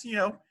 But that's,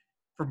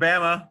 for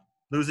Bama,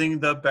 losing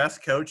the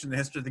best coach in the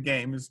history of the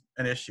game is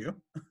an issue,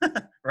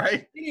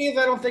 right? It is.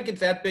 I don't think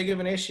it's that big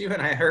of an issue.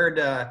 And I heard,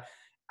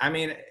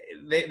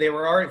 they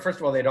were already – first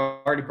of all, they'd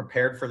already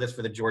prepared for this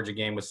for the Georgia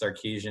game with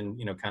Sarkisian,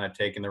 kind of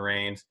taking the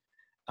reins.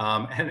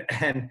 And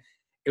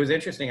it was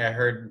interesting. I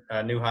heard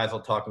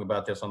Neuheisel talking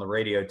about this on the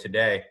radio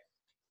today.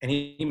 And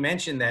he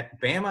mentioned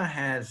that Bama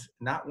has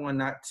not 1,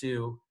 not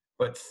 2,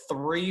 but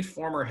 3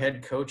 former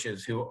head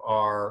coaches who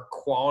are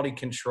quality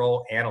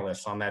control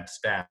analysts on that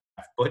staff.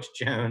 Butch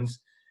Jones,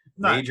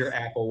 Major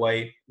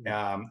Applewhite,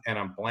 and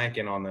I'm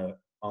blanking on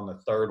the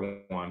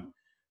third one.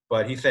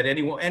 But he said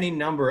any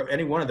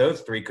one of those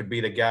 3 could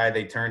be the guy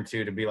they turn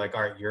to be like,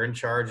 all right, you're in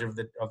charge of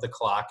the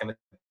clock and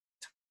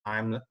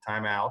the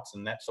timeouts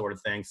and that sort of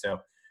thing. So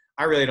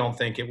I really don't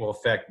think it will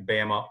affect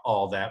Bama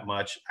all that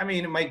much. I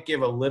mean, it might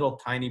give a little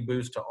tiny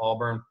boost to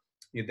Auburn,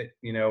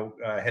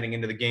 heading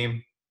into the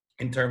game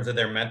in terms of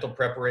their mental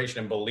preparation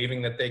and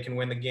believing that they can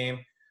win the game.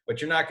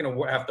 But you're not going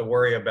to have to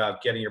worry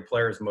about getting your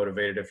players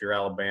motivated if you're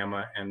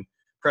Alabama. And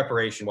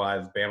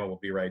preparation-wise, Bama will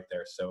be right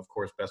there. So, of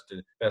course, best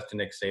to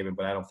Nick Saban,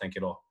 but I don't think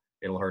it'll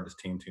hurt his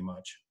team too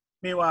much.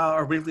 Meanwhile,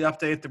 our weekly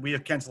update that we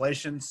have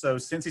cancellations. So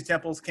Cincy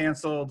Temple's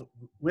canceled.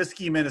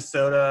 Whiskey,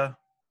 Minnesota.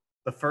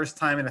 The first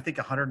time in, I think,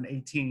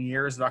 118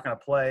 years, not going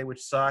to play,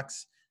 which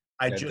sucks.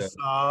 I just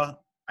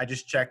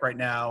checked right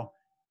now.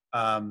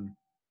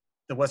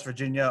 The West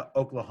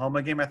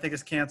Virginia-Oklahoma game, I think,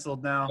 is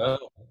canceled now. Oh,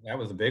 that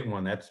was a big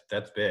one. That's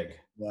big.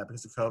 Yeah,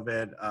 because of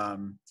COVID.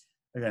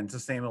 Again, it's the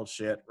same old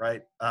shit,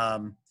 right?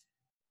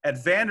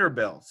 At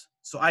Vanderbilt.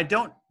 So I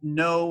don't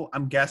know.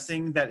 I'm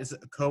guessing that is a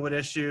COVID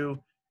issue.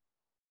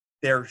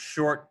 They're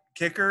short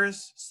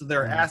kickers, so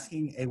they're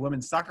asking a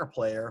women's soccer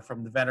player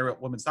from the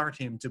Vanderbilt women's soccer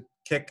team to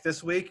kick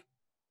this week.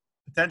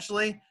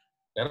 Potentially.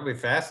 That'll be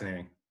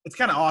fascinating. It's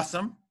kind of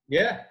awesome.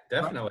 Yeah,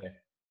 definitely.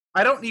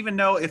 I don't even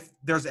know if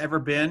there's ever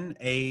been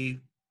a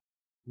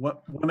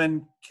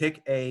woman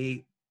kick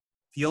a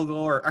field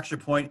goal or extra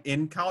point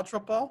in college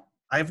football.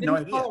 I have no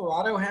idea.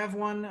 Colorado have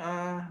one?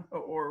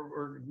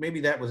 Or maybe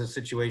that was a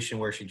situation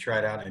where she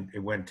tried out and it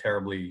went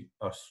terribly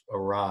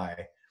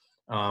awry.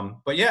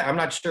 But, yeah, I'm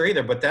not sure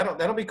either. But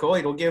that'll be cool.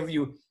 It'll give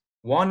you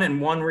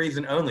one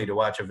reason only to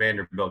watch a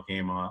Vanderbilt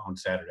game on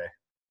Saturday.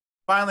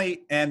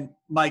 Finally, and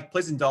Mike,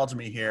 please indulge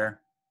me here.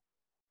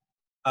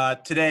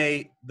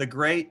 Today, the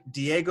great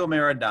Diego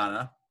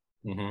Maradona,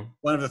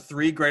 one of the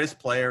 3 greatest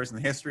players in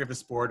the history of the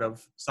sport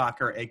of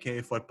soccer,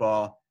 a.k.a.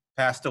 football,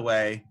 passed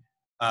away.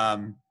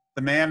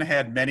 The man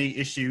had many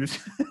issues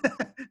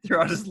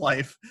throughout his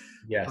life.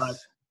 Yes. But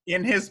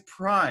in his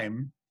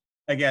prime,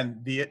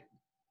 again, it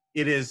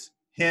is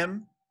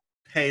him,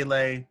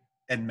 Pele,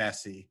 and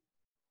Messi.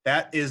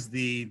 That's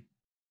the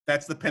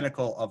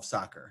pinnacle of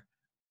soccer.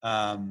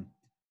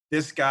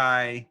 This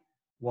guy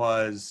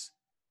was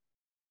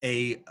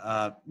a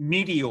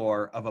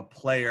meteor of a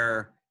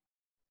player.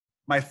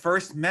 my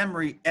first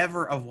memory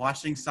ever of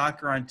watching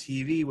soccer on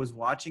TV was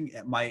watching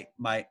at my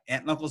aunt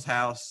and uncle's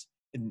house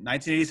in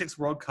 1986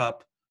 World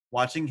Cup,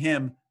 watching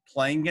him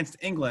playing against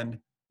England,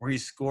 where he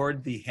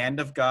scored the hand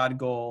of God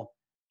goal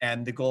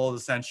and the goal of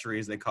the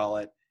century, as they call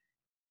it.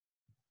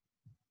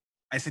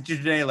 I sent you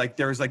today, like,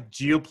 there's like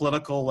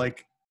geopolitical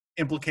like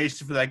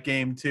implications for that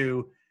game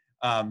too.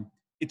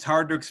 It's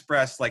hard to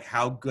express like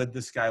how good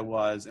this guy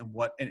was and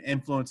what an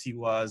influence he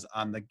was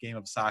on the game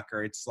of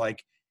soccer. It's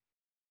like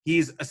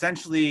he's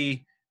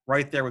essentially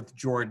right there with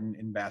Jordan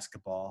in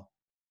basketball.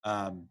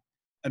 A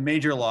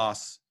major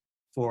loss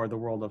for the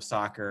world of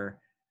soccer.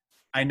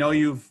 I know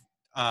you've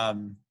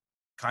kind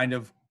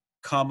of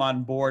come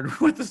on board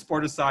with the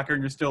sport of soccer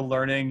and you're still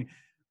learning.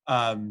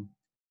 I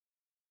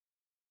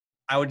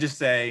would just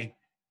say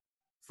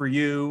for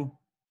you,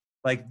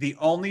 like the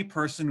only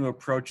person who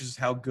approaches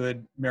how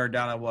good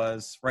Maradona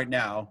was right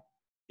now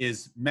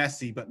is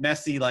Messi, but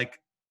Messi like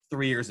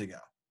 3 years ago.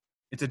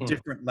 It's a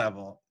different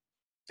level.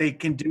 They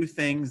can do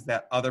things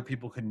that other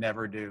people could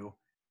never do.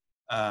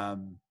 I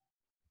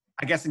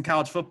guess in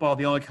college football,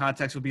 the only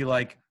context would be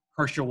like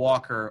Herschel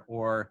Walker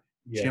or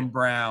Jim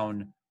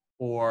Brown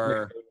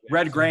or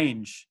Red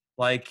Grange,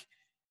 like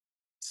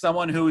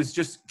someone who is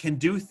just can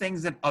do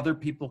things that other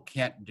people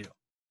can't do.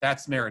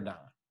 That's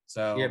Maradona.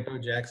 So yeah, Bo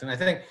Jackson. I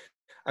think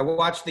I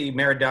watched the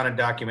Maradona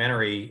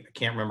documentary. I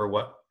can't remember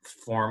what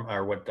form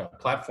or what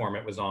platform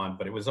it was on,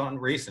 but it was on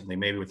recently,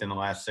 maybe within the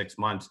last 6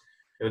 months.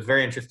 It was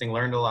very interesting.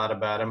 Learned a lot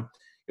about him.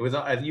 It was,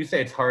 as you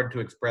say, it's hard to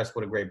express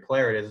what a great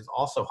player it is. It's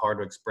also hard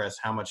to express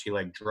how much he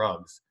liked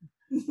drugs.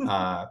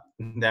 That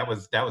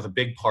was a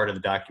big part of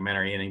the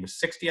documentary. And he was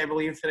 60, I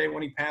believe, today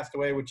when he passed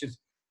away, which is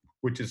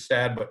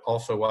sad. But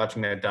also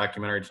watching that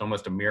documentary, it's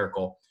almost a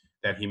miracle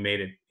that he made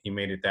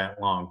it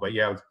that long. But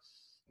yeah,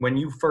 when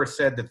you first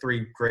said the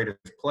three greatest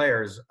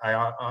players, I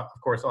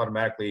of course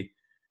automatically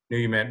knew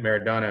you meant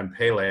Maradona and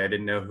Pele. I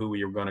didn't know who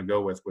you were going to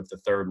go with the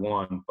third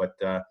one, but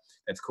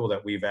it's cool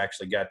that we've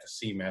actually got to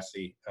see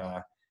Messi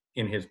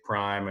in his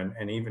prime.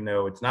 And even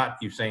though it's not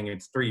you saying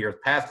it's 3 years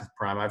past his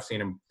prime, I've seen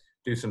him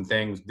do some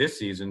things this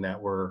season that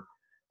were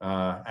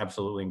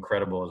absolutely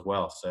incredible as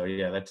well. So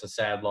yeah, that's a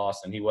sad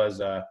loss. And he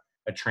was a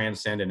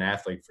transcendent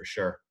athlete for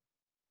sure.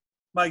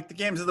 Mike, the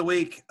games of the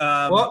week.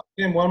 Well,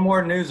 Tim, one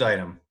more news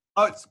item.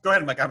 Oh, go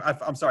ahead, Mike.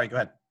 I'm sorry. Go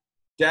ahead.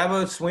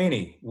 Dabo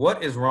Swinney,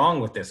 what is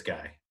wrong with this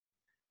guy?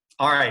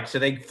 All right, so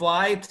they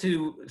fly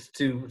to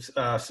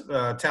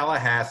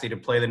Tallahassee to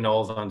play the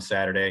Knolls on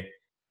Saturday.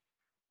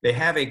 They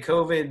have a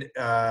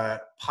COVID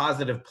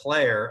positive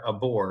player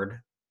aboard.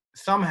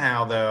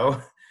 Somehow,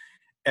 though,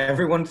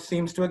 everyone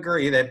seems to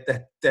agree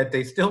that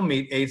they still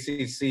meet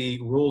ACC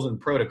rules and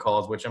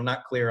protocols, which I'm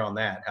not clear on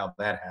how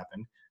that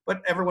happened.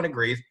 But everyone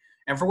agrees.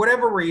 And for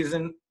whatever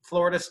reason,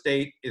 Florida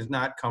State is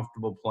not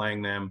comfortable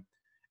playing them.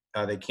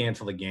 They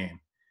cancel the game.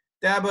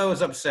 Dabo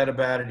is upset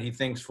about it. He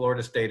thinks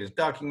Florida State is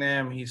ducking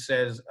them. He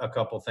says a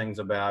couple things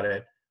about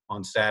it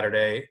on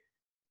Saturday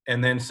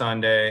and then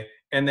Sunday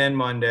and then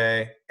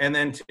Monday and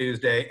then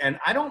Tuesday. And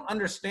I don't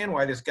understand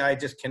why this guy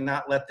just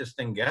cannot let this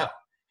thing go.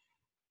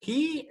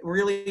 He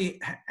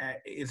really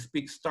is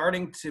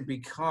starting to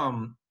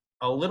become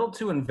a little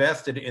too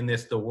invested in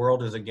this "the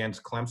world is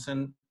against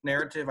Clemson"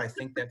 narrative. I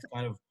think that's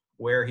kind of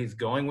where he's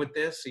going with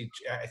this.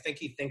 I think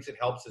he thinks it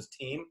helps his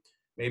team.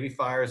 Maybe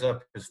fires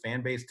up his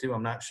fan base too.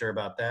 I'm not sure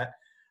about that.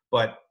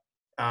 But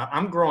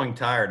I'm growing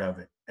tired of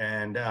it.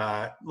 And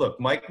look,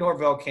 Mike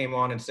Norvell came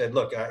on and said,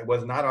 look, it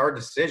was not our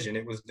decision.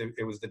 It was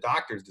the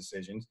doctor's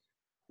decisions.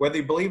 Whether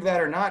you believe that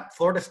or not,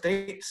 Florida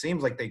State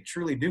seems like they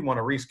truly do want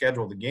to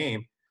reschedule the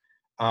game.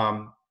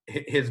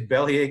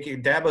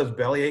 Dabo's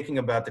belly aching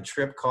about the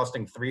trip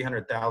costing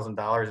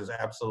 $300,000 is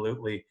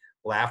absolutely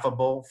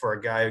laughable for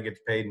a guy who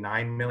gets paid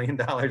 $9 million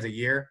a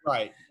year.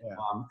 Right.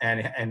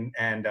 Yeah.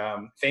 And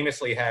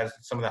famously has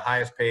some of the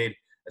highest paid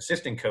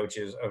assistant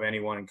coaches of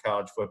anyone in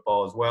college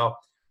football as well.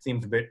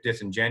 Seems a bit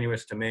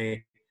disingenuous to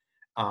me.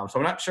 So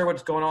I'm not sure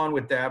what's going on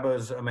with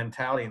Dabo's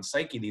mentality and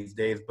psyche these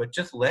days, but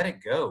just let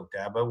it go,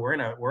 Dabo.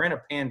 We're in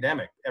a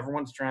pandemic.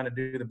 Everyone's trying to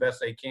do the best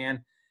they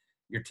can.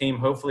 Your team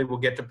hopefully will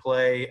get to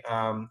play.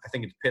 I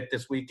think it's Pitt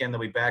this weekend.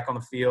 They'll be back on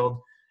the field.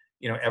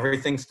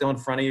 Everything's still in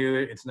front of you.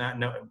 It's not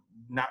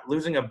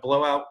losing a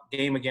blowout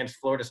game against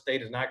Florida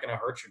State is not going to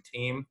hurt your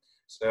team.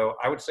 So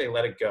I would say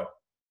let it go.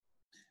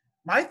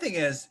 My thing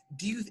is,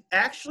 do you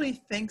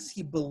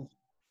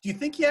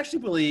think he actually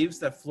believes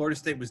that Florida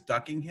State was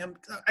ducking him?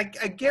 I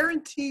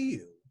guarantee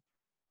you,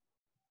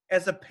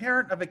 as a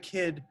parent of a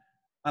kid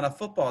on a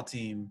football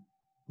team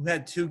who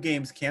had 2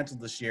 games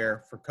canceled this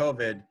year for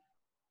COVID,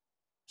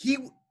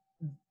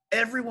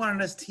 everyone on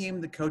his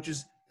team, the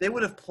coaches, they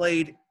would have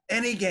played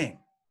any game,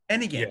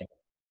 yeah.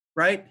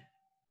 Right?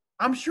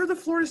 I'm sure the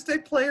Florida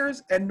State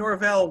players and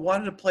Norvell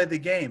wanted to play the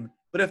game,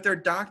 but if their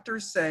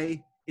doctors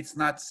say it's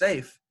not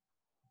safe,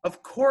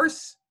 of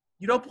course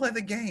you don't play the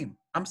game.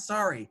 I'm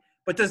sorry.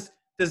 But does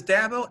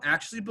Dabo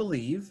actually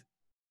believe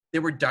they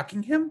were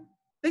ducking him?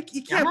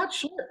 He can't. I'm not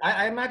sure.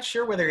 I'm not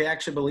sure whether he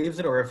actually believes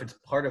it or if it's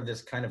part of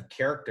this kind of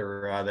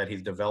character that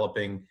he's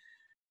developing.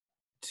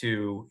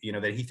 to,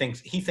 that he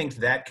thinks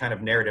that kind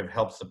of narrative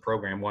helps the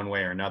program one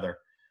way or another.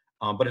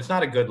 But it's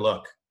not a good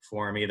look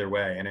for him either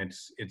way, and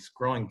it's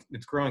growing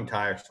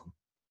tiresome.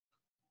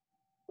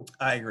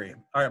 I agree.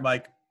 All right,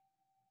 Mike.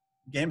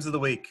 Games of the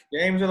week.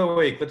 Games of the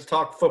week. Let's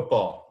talk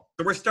football.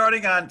 So we're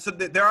starting on. So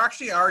there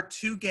actually are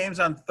 2 games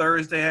on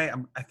Thursday.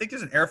 I think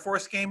there's an Air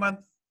Force game on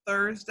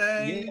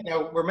Thursday.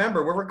 Yeah.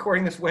 Remember, we're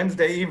recording this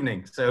Wednesday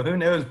evening, so who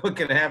knows what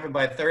can happen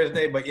by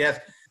Thursday? But yes,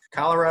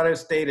 Colorado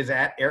State is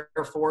at Air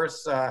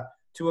Force. 2:00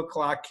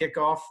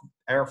 kickoff.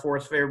 Air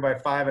Force favored by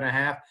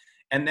 5.5.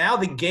 And now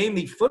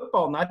the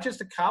football, not just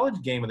the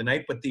college game of the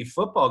night, but the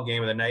football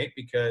game of the night,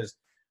 because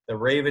the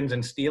Ravens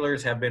and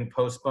Steelers have been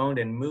postponed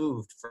and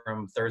moved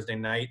from Thursday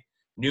night.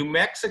 New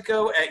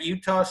Mexico at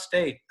Utah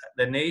State.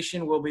 The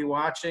nation will be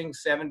watching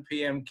 7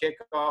 p.m.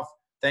 kickoff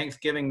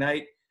Thanksgiving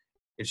night.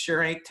 It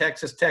sure ain't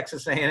Texas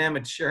A&M.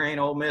 It sure ain't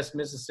Ole Miss,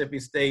 Mississippi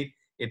State.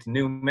 It's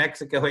New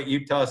Mexico at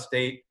Utah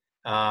State.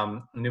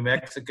 New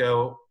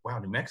Mexico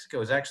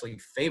is actually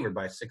favored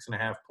by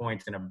 6.5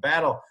 points in a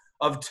battle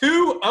of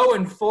 2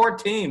 0-4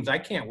 teams. I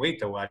can't wait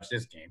to watch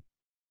this game.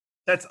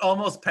 That's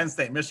almost Penn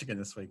State, Michigan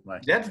this week,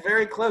 Mike. That's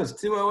very close.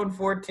 2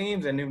 0-4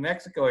 teams, and New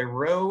Mexico, a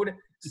road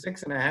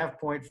 6.5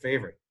 point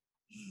favorite.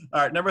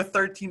 All right, number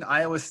 13,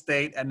 Iowa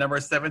State, and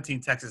number 17,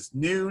 Texas.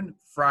 Noon,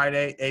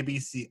 Friday,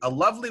 ABC. A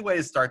lovely way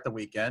to start the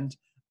weekend.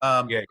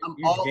 I'm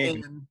all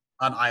in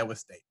on Iowa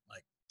State,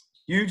 Mike.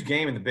 Huge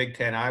game in the Big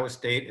Ten. Iowa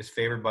State is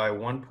favored by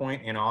 1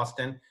 point in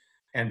Austin,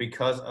 and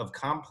because of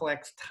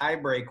complex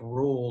tiebreak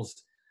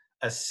rules,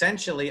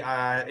 essentially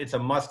it's a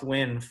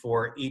must-win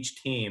for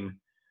each team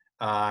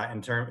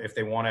if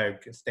they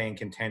want to stay in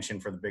contention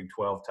for the Big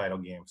 12 title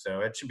game.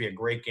 So it should be a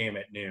great game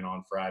at noon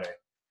on Friday.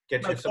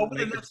 Make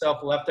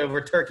yourself a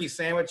leftover turkey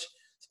sandwich.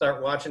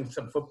 Start watching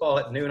some football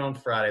at noon on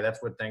Friday.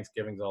 That's what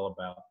Thanksgiving's all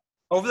about.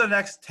 Over the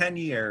next 10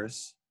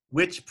 years,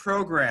 which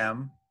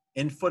program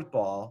in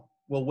football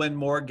will win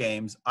more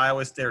games,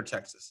 Iowa State or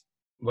Texas?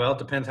 Well, it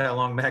depends how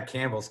long Matt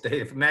Campbell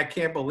stays. If Matt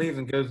Campbell leaves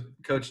and goes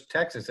coach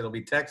Texas, it'll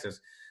be Texas.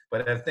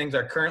 But as things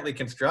are currently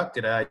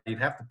constructed, you'd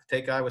have to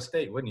take Iowa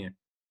State, wouldn't you?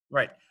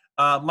 Right.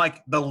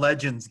 Mike, the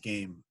Legends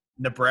game.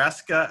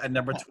 Nebraska at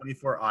number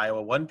 24,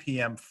 Iowa, 1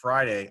 p.m.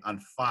 Friday on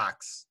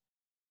Fox.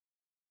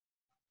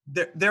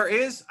 There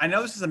is – I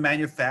know this is a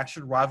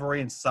manufactured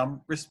rivalry in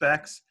some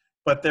respects,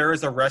 but there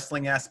is a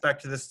wrestling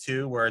aspect to this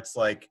too where it's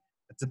like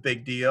it's a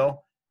big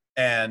deal.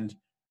 And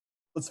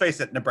let's face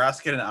it,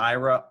 Nebraska and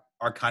Iowa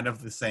are kind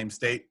of the same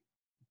state,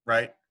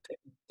 right?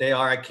 They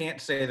are. I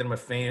can't say that I'm a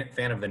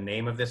fan of the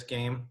name of this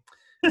game.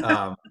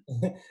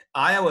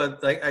 Iowa,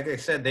 like I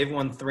said, they've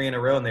won 3 in a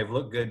row, and they've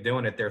looked good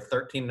doing it. They're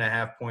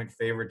 13.5 point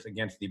favorites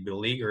against the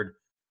beleaguered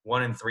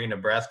 1-3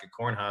 Nebraska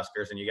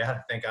Cornhuskers, and you got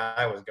to think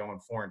Iowa's going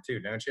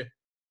 4-2, don't you?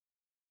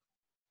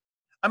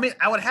 I mean,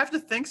 I would have to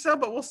think so,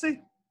 but we'll see.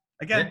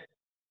 Again, Yeah.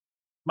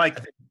 Mike.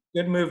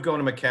 Good move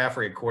going to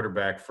McCaffrey at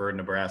quarterback for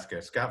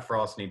Nebraska. Scott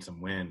Frost needs some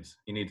wins.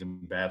 He needs them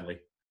badly.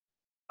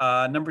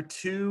 Number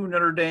 2,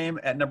 Notre Dame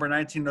at number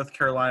 19, North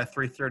Carolina,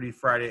 3:30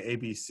 Friday,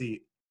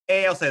 ABC.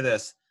 I'll say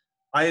this.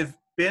 I've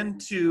been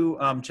to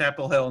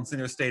Chapel Hill and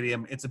Senior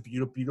Stadium. It's a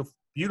beautiful, beautiful,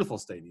 beautiful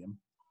stadium.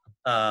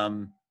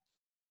 For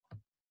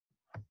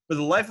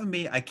the life of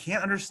me, I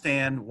can't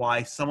understand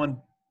why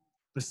someone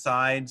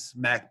besides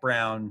Mac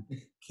Brown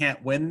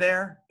can't win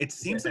there. It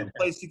seems like a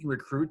place you can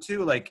recruit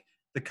to. Like,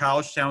 the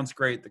college town's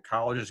great. The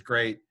college is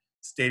great.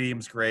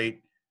 Stadium's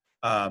great.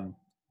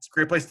 It's a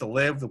great place to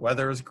live. The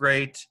weather is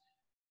great.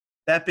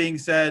 That being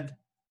said,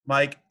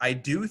 Mike, I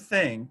do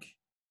think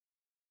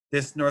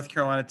this North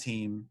Carolina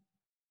team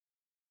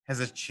has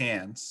a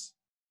chance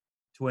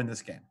to win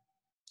this game.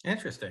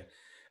 Interesting.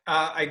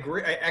 I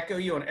agree. I echo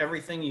you on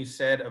everything you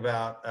said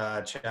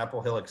about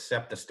Chapel Hill,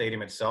 except the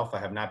stadium itself. I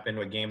have not been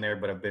to a game there,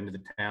 but I've been to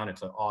the town.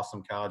 It's an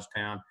awesome college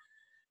town,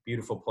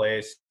 beautiful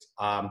place.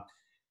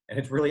 And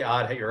it's really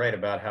odd. You're right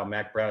about how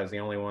Mac Brown is the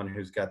only one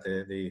who's got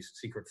the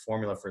secret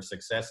formula for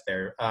success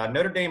there.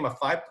 Notre Dame, a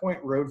 5-point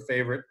road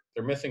favorite.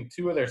 They're missing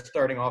 2 of their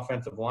starting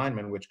offensive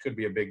linemen, which could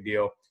be a big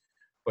deal.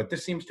 But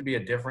this seems to be a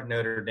different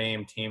Notre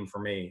Dame team for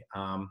me,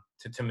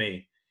 to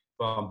me,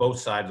 on both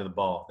sides of the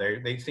ball.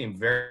 They seem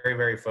very,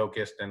 very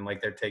focused and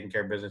like they're taking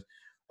care of business.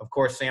 Of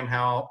course, Sam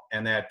Howell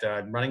and that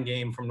running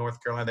game from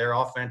North Carolina, their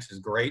offense is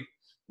great.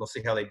 We'll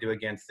see how they do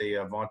against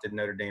the vaunted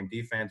Notre Dame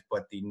defense.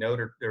 But the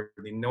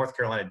North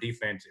Carolina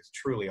defense is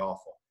truly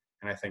awful.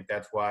 And I think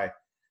that's why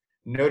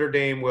Notre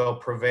Dame will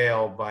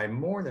prevail by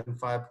more than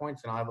 5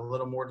 points. And I'll have a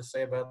little more to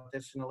say about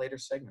this in a later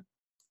segment.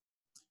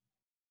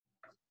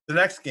 The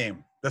next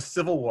game, the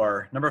Civil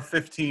War, number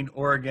 15,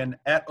 Oregon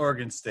at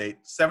Oregon State,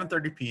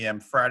 7:30 p.m.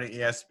 Friday,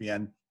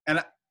 ESPN.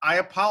 And I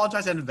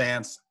apologize in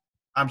advance.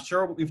 I'm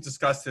sure we've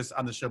discussed this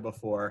on the show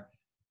before.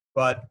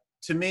 But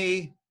to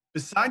me,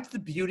 besides the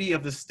beauty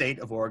of the state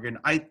of Oregon,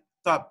 I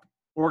thought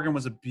Oregon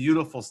was a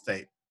beautiful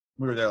state.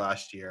 We were there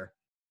last year.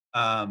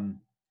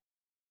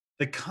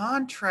 The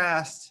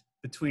contrast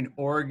between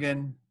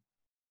Oregon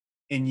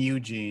in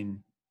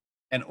Eugene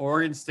and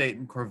Oregon State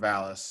in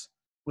Corvallis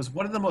was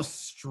one of the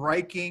most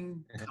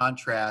striking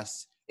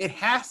contrasts. It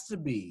has to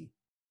be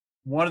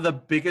one of the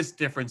biggest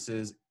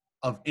differences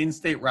of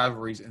in-state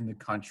rivalries in the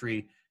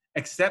country,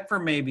 except for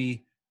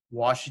maybe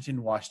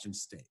Washington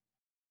State,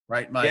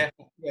 right, Mike?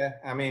 Yeah.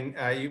 I mean,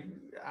 I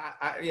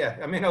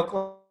mean,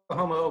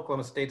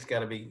 Oklahoma State's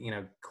got to be,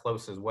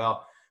 close as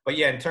well. But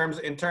yeah, in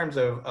terms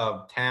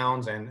of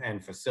towns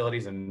and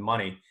facilities and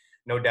money,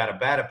 no doubt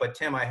about it. But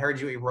Tim, I heard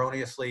you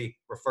erroneously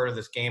refer to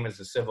this game as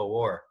the Civil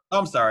War. Oh,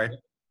 I'm sorry.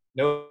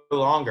 No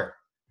longer.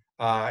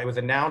 It was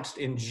announced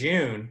in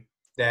June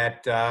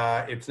that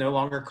it's no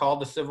longer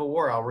called the Civil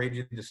War. I'll read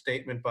you the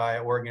statement by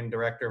Oregon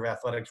Director of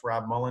Athletics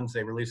Rob Mullins.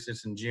 They released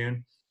this in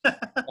June.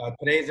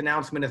 Today's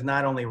announcement is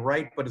not only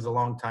right, but is a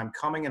long time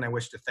coming, and I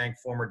wish to thank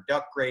former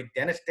Duck great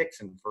Dennis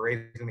Dixon for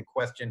raising the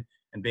question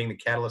and being the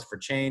catalyst for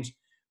change.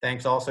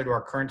 Thanks also to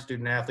our current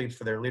student athletes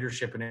for their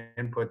leadership and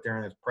input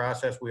during this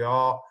process.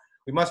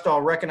 We must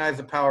all recognize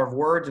the power of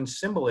words and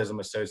symbolism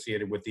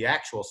associated with the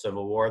actual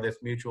Civil War. This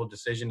mutual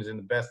decision is in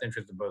the best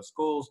interest of both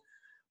schools,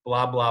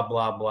 blah, blah,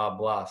 blah, blah,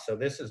 blah. So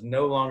this is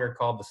no longer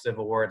called the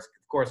Civil War. It's,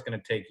 of course, going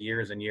to take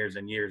years and years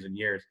and years and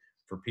years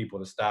for people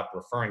to stop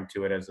referring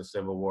to it as the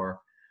Civil War.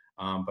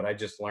 But I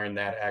just learned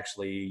that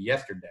actually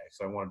yesterday,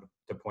 so I wanted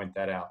to point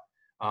that out.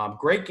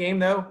 Great game,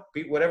 though,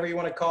 whatever you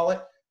want to call it.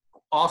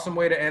 Awesome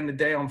way to end the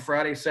day on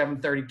Friday,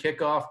 7:30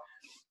 kickoff.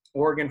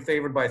 Oregon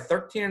favored by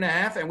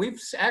 13.5, and we've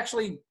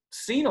actually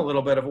seen a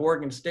little bit of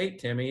Oregon State,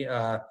 Timmy,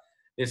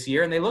 this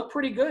year, and they look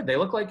pretty good. They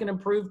look like an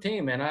improved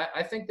team, and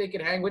I think they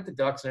could hang with the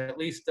Ducks and at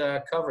least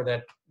cover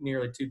that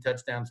nearly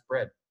 2-touchdown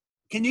spread.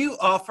 Can you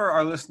offer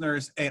our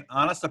listeners an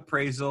honest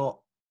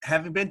appraisal,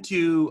 having been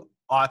to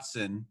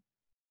Autzen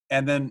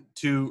and then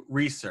to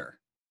Reeser?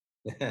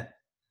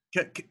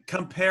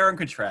 Compare and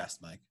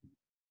contrast, Mike.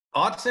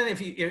 Autzen,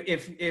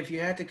 if you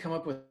had to come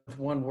up with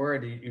one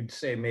word, you'd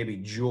say maybe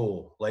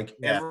jewel. Like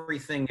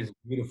everything is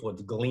beautiful.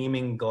 It's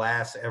gleaming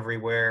glass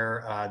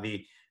everywhere.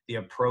 The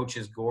approach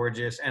is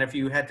gorgeous. And if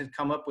you had to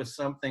come up with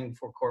something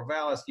for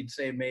Corvallis, you'd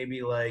say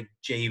maybe like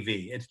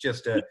JV. It's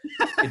just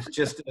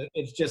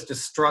a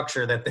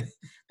structure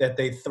that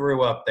they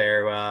threw up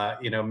there,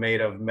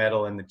 made of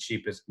metal and the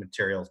cheapest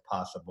materials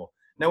possible.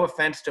 No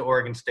offense to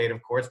Oregon State,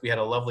 of course. We had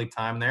a lovely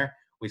time there.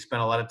 We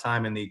spent a lot of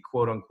time in the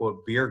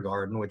quote-unquote beer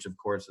garden, which of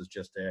course is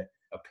just a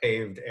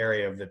paved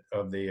area of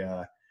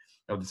the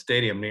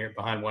stadium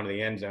behind one of the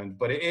end zones.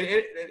 But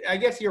I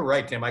guess you're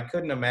right, Tim. I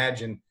couldn't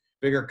imagine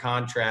bigger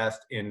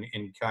contrast in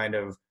kind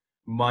of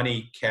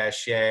money,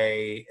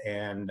 cachet,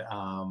 and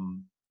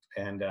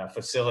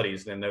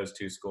facilities than those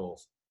two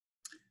schools.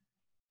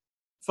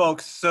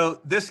 Folks, so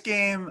this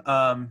game,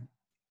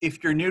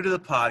 if you're new to the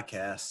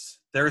podcast,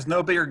 there is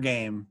no bigger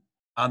game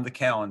on the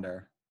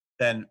calendar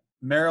than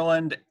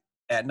Maryland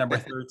at number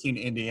 13,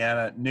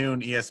 Indiana,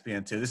 noon,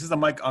 ESPN2. This is the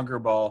Mike Unger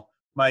Bowl.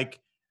 Mike,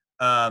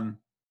 so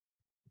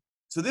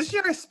this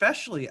year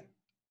especially,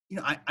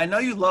 I know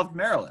you love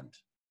Maryland.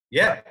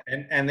 Yeah,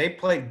 and they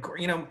played,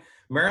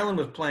 Maryland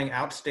was playing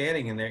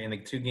outstanding in the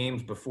two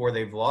games before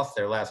they've lost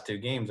their last two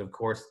games. Of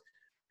course,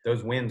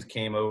 those wins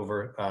came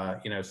over,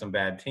 some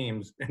bad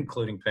teams,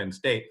 including Penn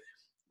State.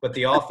 But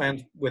the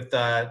offense with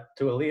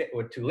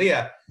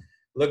Tulia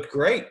looked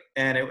great,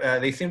 and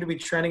they seem to be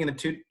trending in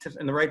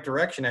the right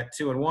direction at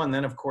 2-1.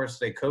 Then, of course,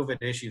 COVID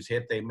issues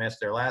hit. They missed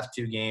their last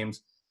two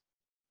games.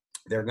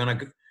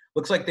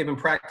 Looks like they've been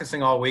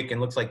practicing all week, and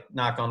looks like,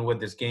 knock on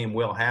wood, this game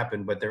will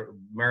happen. But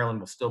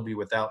Maryland will still be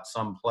without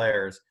some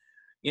players.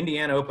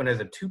 Indiana opened as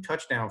a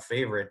 2-touchdown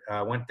favorite,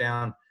 went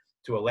down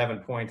to 11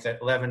 points. At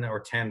 11 or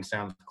 10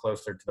 sounds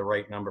closer to the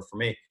right number for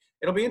me.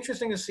 It'll be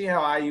interesting to see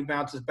how IU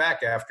bounces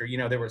back after,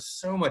 there was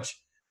so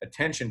much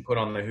attention put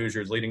on the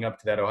Hoosiers leading up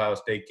to that Ohio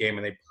State game,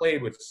 and they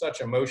played with such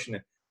emotion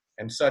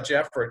and such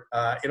effort.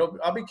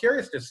 I'll be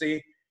curious to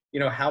see,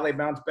 how they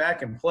bounce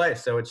back and play.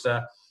 So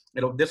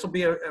this will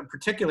be a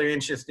particularly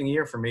interesting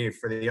year for me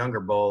for the Younger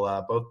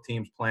Bowl. Both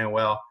teams playing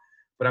well,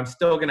 but I'm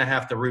still going to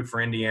have to root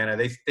for Indiana.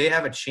 They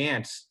have a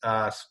chance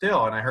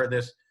still, and I heard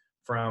this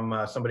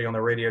from somebody on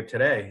the radio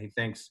today. He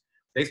thinks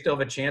they still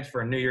have a chance for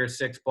a New Year's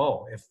Six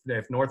bowl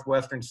if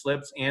Northwestern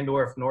slips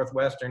and/or if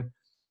Northwestern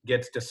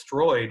gets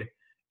destroyed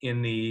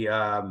in the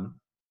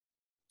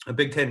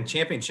Big Ten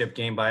championship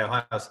game by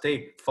Ohio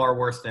State, far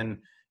worse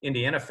than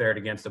Indiana fared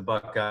against the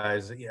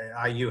Buckeyes.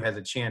 IU has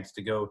a chance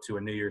to go to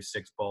a New Year's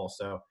Six bowl,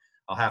 so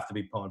I'll have to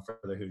be pulling for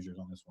the Hoosiers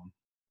on this one.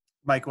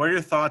 Mike, what are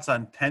your thoughts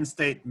on Penn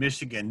State,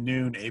 Michigan,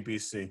 noon,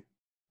 ABC?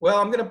 Well,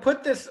 I'm going to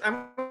put this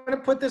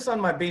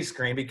on my B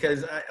screen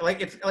because,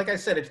 like I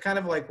said, it's kind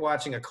of like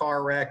watching a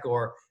car wreck,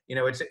 or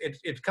it's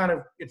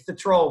the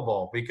Troll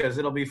Bowl, because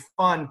it'll be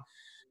fun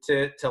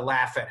to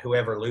laugh at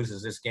whoever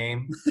loses this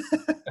game.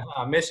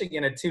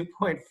 Michigan, a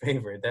 2-point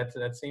favorite.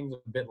 That seems a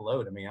bit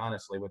low to me,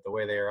 honestly, with the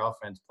way their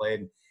offense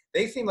played.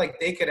 They seem like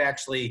they could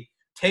actually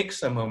take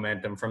some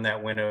momentum from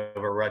that win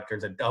over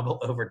Rutgers, a double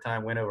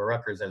overtime win over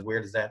Rutgers, as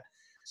weird as that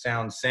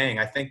sounds saying.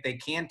 I think they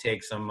can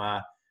take some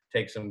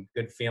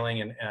good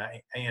feeling and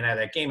at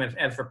that game.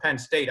 And for Penn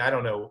State, I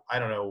don't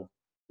know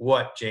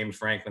what James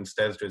Franklin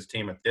says to his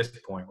team at this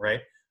point, right?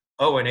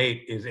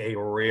 0-8 is a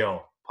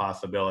real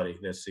possibility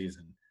this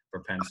season.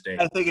 Penn State.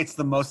 I think it's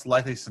the most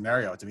likely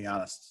scenario, to be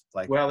honest.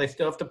 Well, they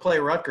still have to play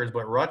Rutgers,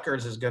 but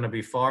Rutgers is going to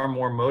be far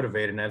more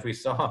motivated. And as we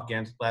saw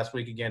last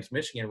week against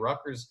Michigan,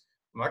 Rutgers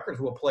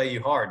will play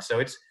you hard. So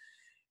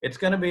it's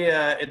going to be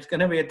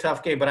a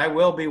tough game. But I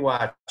will be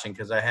watching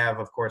because I have,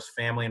 of course,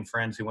 family and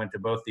friends who went to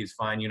both these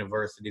fine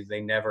universities.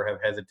 They never have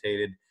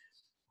hesitated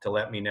to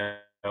let me know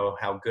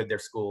how good their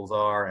schools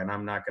are, and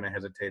I'm not going to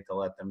hesitate to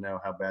let them know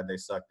how bad they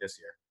suck this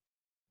year.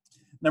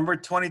 Number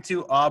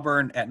 22,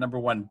 Auburn at number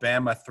 1,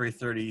 Bama,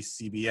 3:30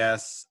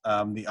 CBS.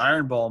 The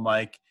Iron Bowl,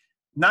 Mike,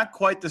 not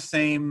quite the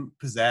same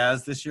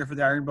pizzazz this year for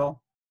the Iron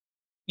Bowl.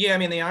 Yeah, I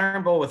mean, the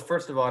Iron Bowl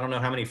first of all, I don't know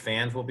how many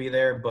fans will be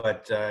there,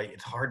 but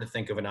it's hard to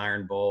think of an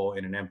Iron Bowl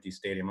in an empty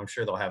stadium. I'm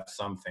sure they'll have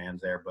some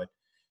fans there, but,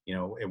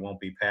 it won't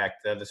be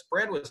packed. The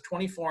spread was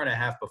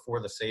 24.5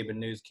 before the Saban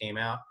news came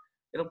out.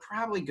 It'll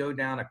probably go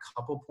down a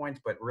couple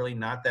points, but really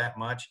not that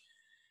much.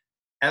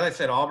 As I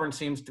said, Auburn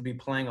seems to be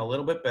playing a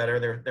little bit better.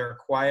 They're a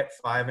quiet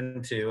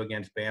 5-2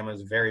 against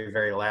Bama's very,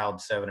 very loud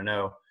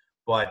 7-0.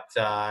 But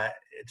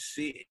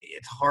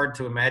it's hard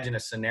to imagine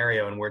a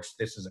scenario in which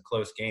this is a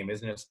close game,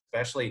 isn't it?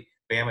 Especially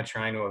Bama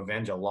trying to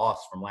avenge a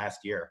loss from last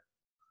year.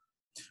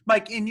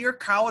 Mike, in your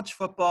college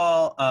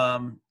football,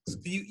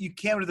 you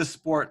came to the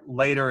sport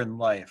later in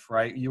life,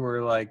 right? You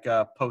were like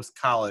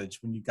post-college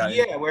when you got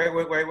into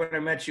when I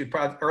met you,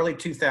 probably early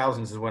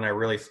 2000s is when I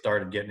really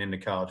started getting into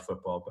college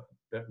football.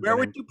 But where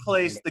would you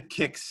place the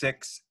kick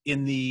six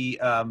in the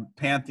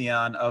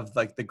pantheon of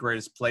like the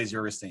greatest plays you've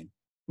ever seen?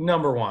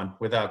 Number 1,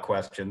 without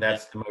question.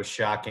 That's the most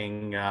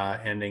shocking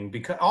ending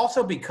because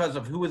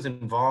of who was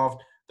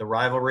involved, the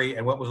rivalry,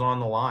 and what was on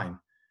the line.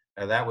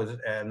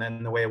 And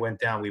then the way it went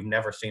down, we've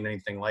never seen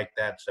anything like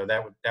that. So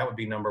that would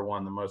be number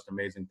 1, the most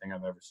amazing thing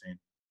I've ever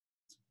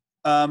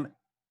seen.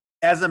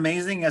 As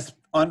amazing as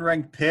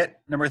unranked Pitt,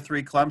 number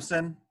 3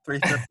 Clemson,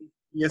 3:30.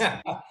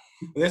 Yes.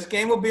 This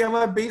game will be on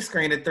my B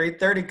screen at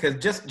 3:30 because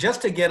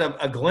just to get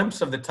a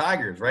glimpse of the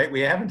Tigers, right?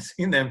 We haven't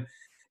seen them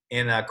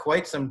in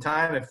quite some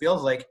time, it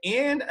feels like.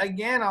 And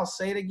again, I'll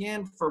say it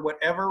again, for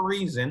whatever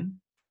reason,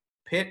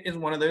 Pitt is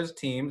one of those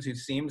teams who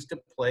seems to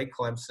play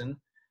Clemson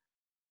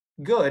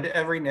good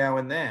every now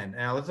and then.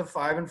 Now, it's a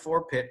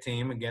 5-4 Pitt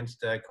team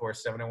against, of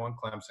course, 7-1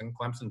 Clemson.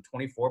 Clemson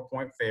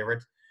 24-point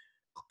favorites.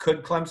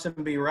 Could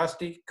Clemson be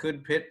rusty?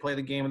 Could Pitt play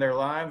the game of their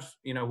lives?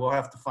 We'll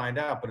have to find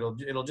out. But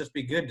it'll just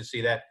be good to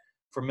see that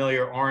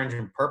familiar orange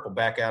and purple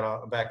back out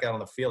on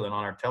the field and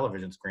on our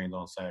television screens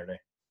on Saturday.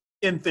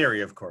 In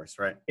theory, of course,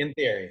 right? In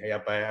theory,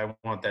 yep. I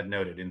want that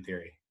noted. In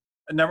theory.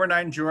 Number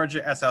 9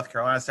 Georgia at South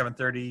Carolina,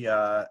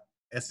 7:30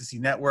 SEC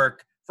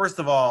Network. First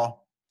of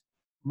all,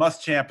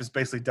 Muschamp is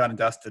basically done and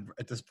dusted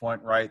at this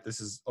point, right? This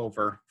is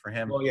over for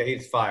him. Well, yeah,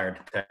 he's fired.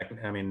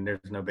 I mean, there's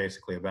no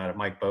basically about it.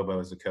 Mike Bobo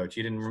is the coach.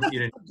 You didn't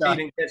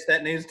catch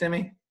that news,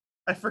 Timmy?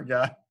 I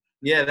forgot.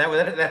 Yeah,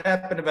 that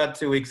happened about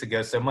 2 weeks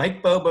ago. So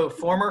Mike Bobo,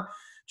 former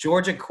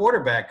Georgia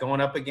quarterback,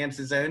 going up against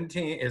his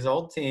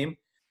old team.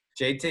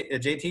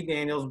 JT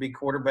Daniels will be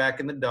quarterback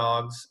in the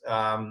Dogs.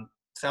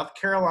 South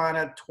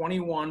Carolina,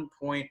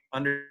 21-point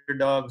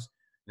underdogs.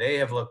 They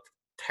have looked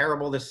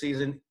terrible this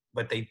season,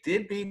 but they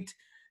did beat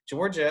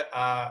Georgia.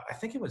 I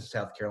think it was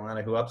South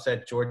Carolina who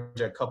upset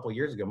Georgia a couple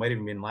years ago. Might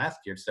even been last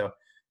year. So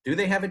do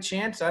they have a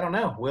chance? I don't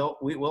know.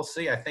 We'll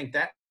see. I think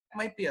that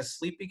might be a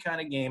sleepy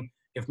kind of game.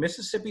 If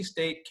Mississippi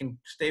State can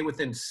stay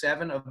within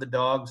 7 of the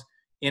Dogs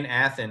in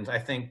Athens, I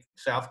think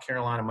South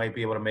Carolina might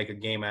be able to make a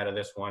game out of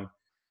this one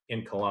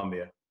in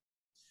Columbia.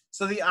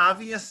 So the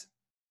obvious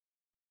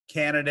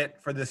candidate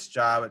for this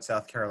job at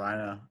South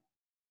Carolina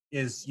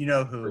is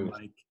who,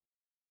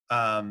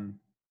 Mike.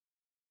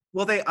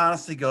 Will they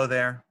honestly go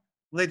there?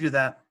 Will they do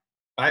that?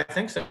 I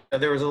think so.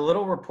 There was a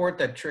little report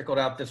that trickled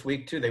out this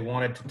week, too. They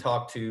wanted to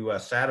talk to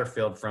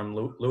Satterfield from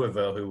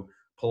Louisville, who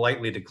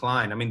politely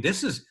declined. I mean,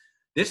 this is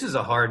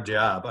a hard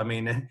job. I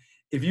mean,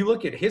 if you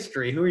look at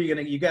history, who are you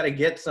you got to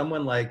get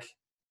someone like,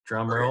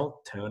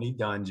 drumroll, Tony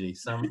Dungy,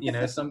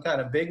 some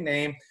kind of big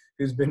name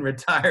who's been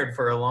retired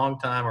for a long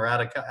time, or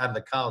out of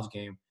the college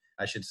game,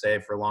 I should say,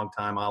 for a long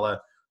time, a la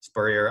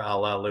Spurrier, a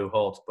la Lou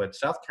Holtz. But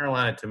South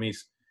Carolina, to me,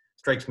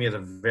 strikes me as a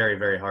very,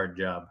 very hard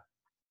job.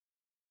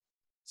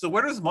 So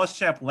where does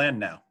Muschamp land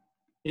now?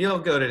 He'll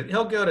go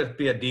to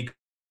be a D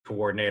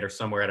coordinator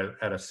somewhere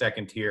at a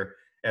second tier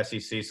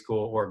SEC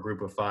school or a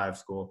Group of 5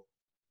 school.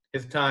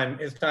 His time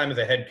as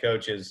a head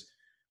coach is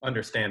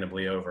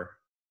understandably over.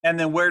 And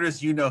then where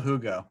does who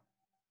go?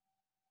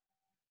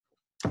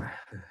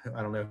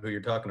 I don't know who you're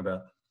talking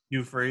about.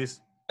 Hugh Freeze.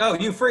 Oh,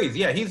 Hugh Freeze.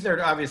 Yeah, he's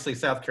there. Obviously,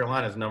 South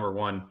Carolina's number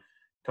 1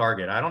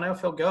 target. I don't know if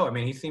he'll go. I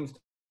mean, he seems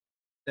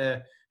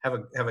to have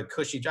a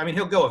cushy. I mean,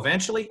 he'll go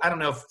eventually. I don't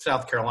know if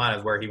South Carolina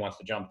is where he wants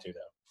to jump to,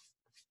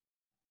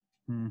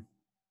 though.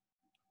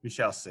 We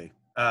shall see.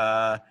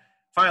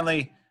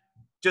 Finally,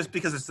 just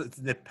because it's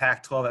the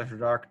Pac-12 after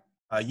dark,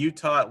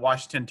 Utah at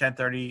Washington,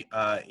 10:30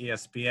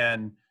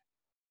 ESPN.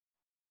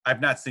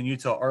 I've not seen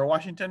Utah or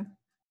Washington,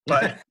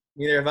 but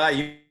neither have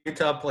I.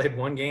 Utah played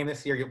 1 game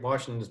this year.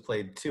 Washington has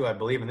played 2, I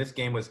believe, and this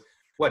game was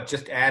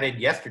just added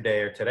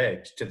yesterday or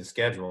today to the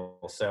schedule.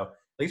 So at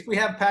least we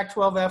have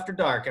Pac-12 after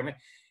dark. I mean,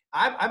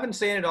 I've been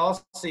saying it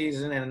all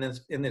season, and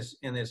in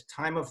this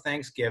time of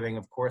Thanksgiving,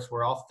 of course,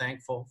 we're all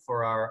thankful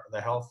for the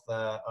health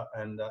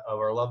and of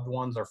our loved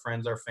ones, our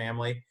friends, our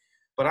family.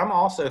 But I'm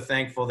also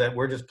thankful that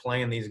we're just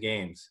playing these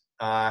games.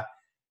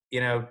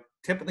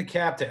 Tip of the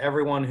cap to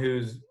everyone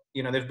who's,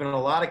 there's been a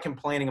lot of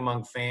complaining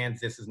among fans.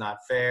 This is not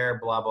fair,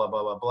 blah, blah,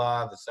 blah, blah,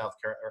 blah,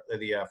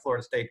 the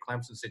Florida State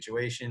Clemson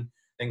situation,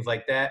 things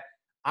like that.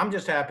 I'm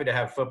just happy to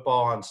have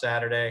football on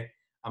Saturday.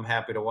 I'm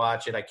happy to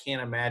watch it. I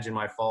can't imagine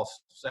my fall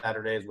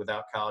Saturdays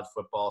without college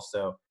football.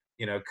 So,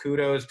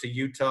 kudos to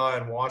Utah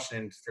and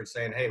Washington for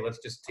saying, hey, let's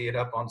just tee it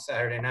up on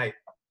Saturday night.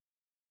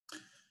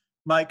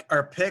 Mike,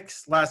 our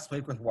picks last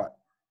week was what?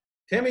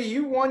 Timmy,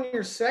 you won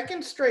your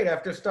second straight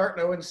after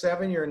starting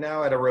 0-7. You're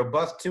now at a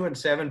robust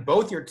 2-7.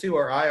 Both your two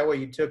are Iowa.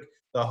 You took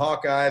the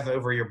Hawkeyes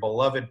over your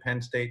beloved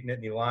Penn State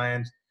Nittany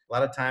Lions. A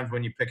lot of times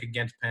when you pick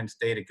against Penn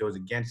State, it goes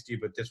against you,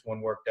 but this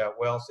one worked out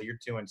well. So you're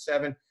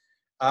 2-7.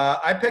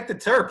 I picked the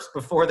Terps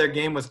before their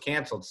game was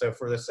canceled. So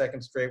for the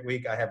second straight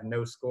week, I have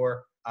no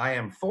score. I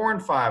am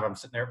 4-5. I'm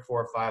sitting there at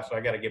 4-5, so I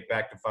got to get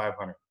back to 500.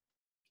 All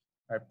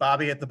right,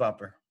 Bobby at the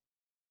bumper.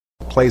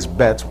 Place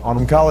bets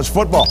on college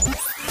football.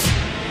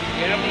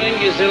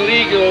 Gambling is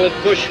illegal at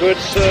Bushwood,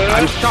 sir.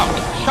 I'm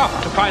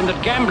shocked to find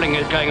that gambling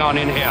is going on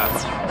in here.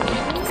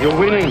 You're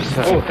winning,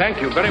 sir. Oh,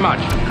 thank you very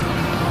much.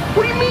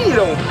 What do you mean you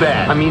don't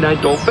bet? I mean,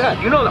 I don't bet.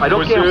 I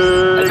don't gamble.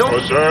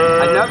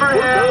 I never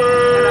have,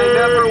 and I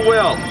never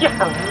will.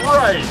 Yeah,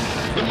 right.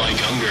 The Mike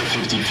Unger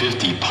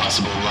 50-50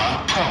 possible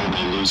lock,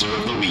 probable loser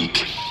of the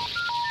week.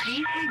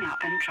 Please hang up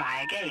and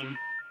try again.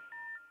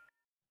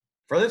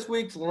 For this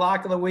week's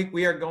Lock of the Week,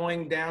 we are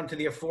going down to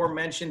the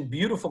aforementioned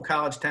beautiful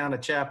college town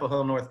of Chapel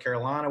Hill, North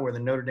Carolina, where the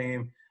Notre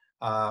Dame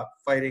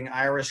Fighting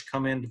Irish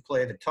come in to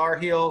play the Tar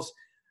Heels.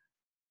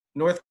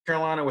 North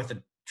Carolina with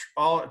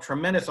a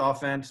tremendous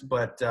offense,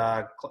 but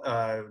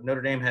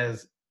Notre Dame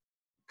has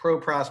pro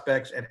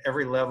prospects at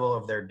every level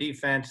of their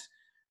defense.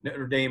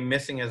 Notre Dame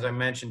missing, as I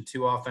mentioned,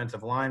 2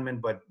 offensive linemen,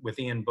 but with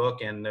Ian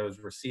Book and those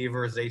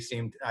receivers, they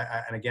seemed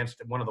and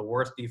against one of the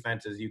worst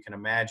defenses you can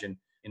imagine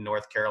in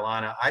North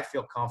Carolina, I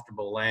feel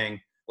comfortable laying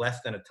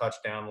less than a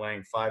touchdown,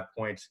 laying 5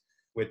 points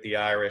with the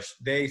Irish.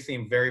 They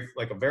seem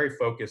like a very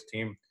focused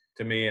team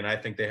to me, and I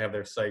think they have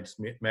their sights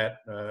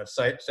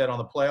set on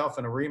the playoff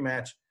and a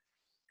rematch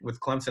with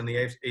Clemson, the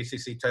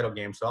ACC title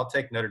game. So I'll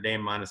take Notre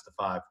Dame minus the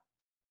 5.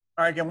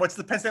 All right, again, what's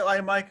the Penn State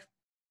line, Mike?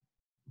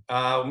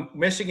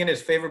 Michigan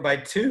is favored by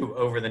 2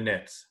 over the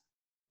Knits.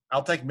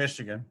 I'll take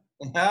Michigan.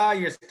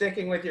 You're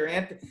sticking with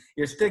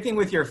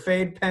your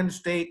fade Penn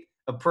State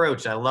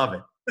approach. I love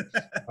it.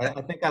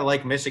 I think I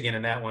like Michigan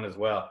in that one as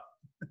well.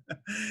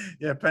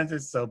 Yeah, Penn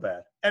State's so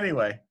bad.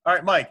 Anyway, all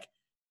right, Mike,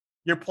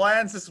 your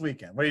plans this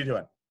weekend. What are you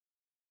doing?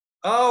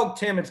 Oh,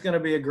 Tim, it's going to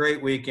be a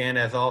great weekend,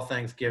 as all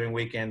Thanksgiving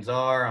weekends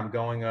are. I'm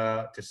going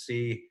to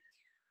see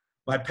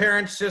my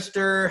parents,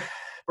 sister,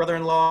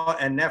 brother-in-law,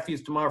 and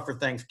nephews tomorrow for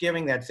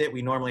Thanksgiving. That's it.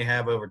 We normally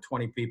have over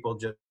 20 people,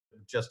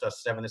 just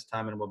us 7 this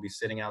time, and we'll be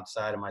sitting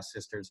outside of my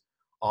sister's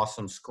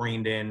awesome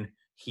screened-in,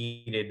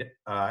 heated,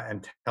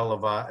 and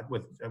televised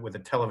with a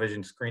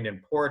television screened-in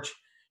porch,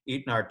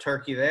 eating our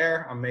turkey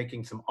there. I'm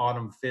making some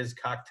autumn fizz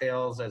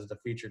cocktails as the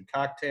featured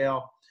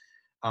cocktail.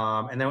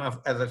 And then,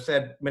 as I've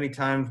said many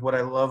times, what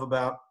I love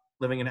about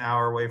living an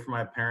hour away from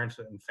my parents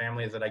and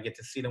family is that I get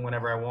to see them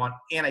whenever I want,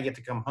 and I get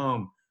to come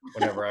home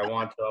whenever I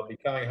want. So I'll be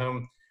coming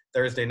home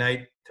Thursday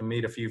night to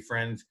meet a few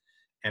friends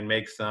and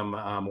make some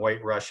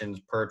White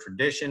Russians per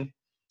tradition.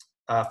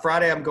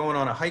 Friday, I'm going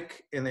on a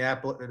hike on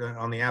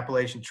the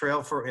Appalachian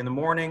Trail in the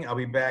morning. I'll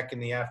be back in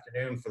the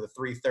afternoon for the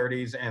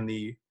 3:30s and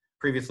the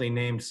previously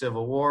named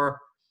Civil War.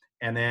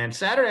 And then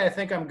Saturday, I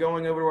think I'm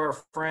going over to our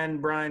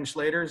friend Brian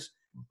Schlater's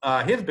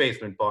his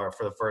basement bar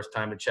for the first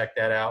time to check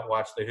that out,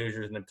 watch the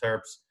Hoosiers and the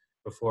Terps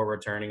before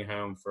returning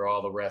home for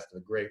all the rest of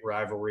the great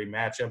rivalry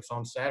matchups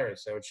on Saturday.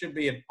 So it should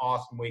be an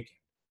awesome weekend.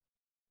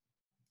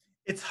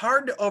 It's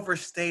hard to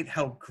overstate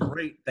how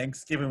great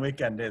Thanksgiving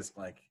weekend is,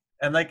 Mike.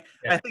 And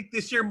I think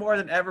this year more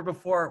than ever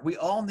before, we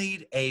all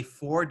need a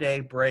 4-day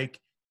break.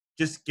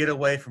 Just get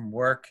away from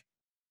work,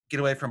 get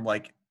away from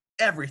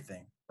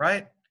everything,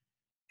 right?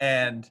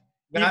 And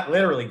not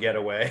literally get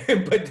away,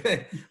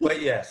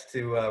 but yes,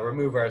 to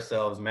remove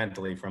ourselves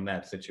mentally from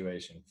that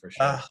situation for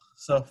sure.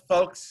 So,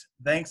 folks,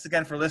 thanks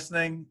again for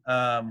listening.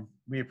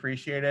 We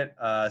appreciate it.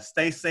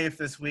 Stay safe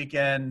this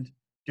weekend.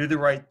 Do the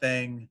right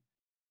thing.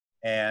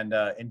 And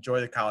enjoy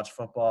the college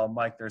football.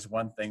 Mike, there's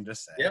one thing to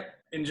say. Yep.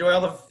 Enjoy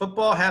all the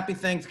football. Happy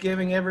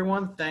Thanksgiving,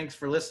 everyone. Thanks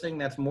for listening.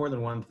 That's more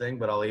than one thing,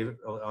 but I'll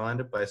end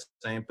it by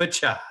saying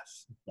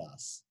Pocase.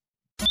 Yes.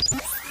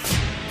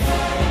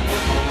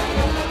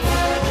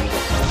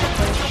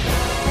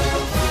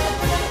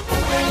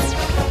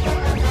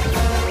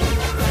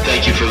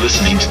 Thank you for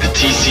listening to the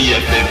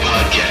TCFA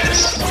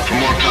podcast. For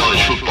more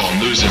college football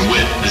news and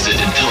wit, visit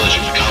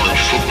intelligent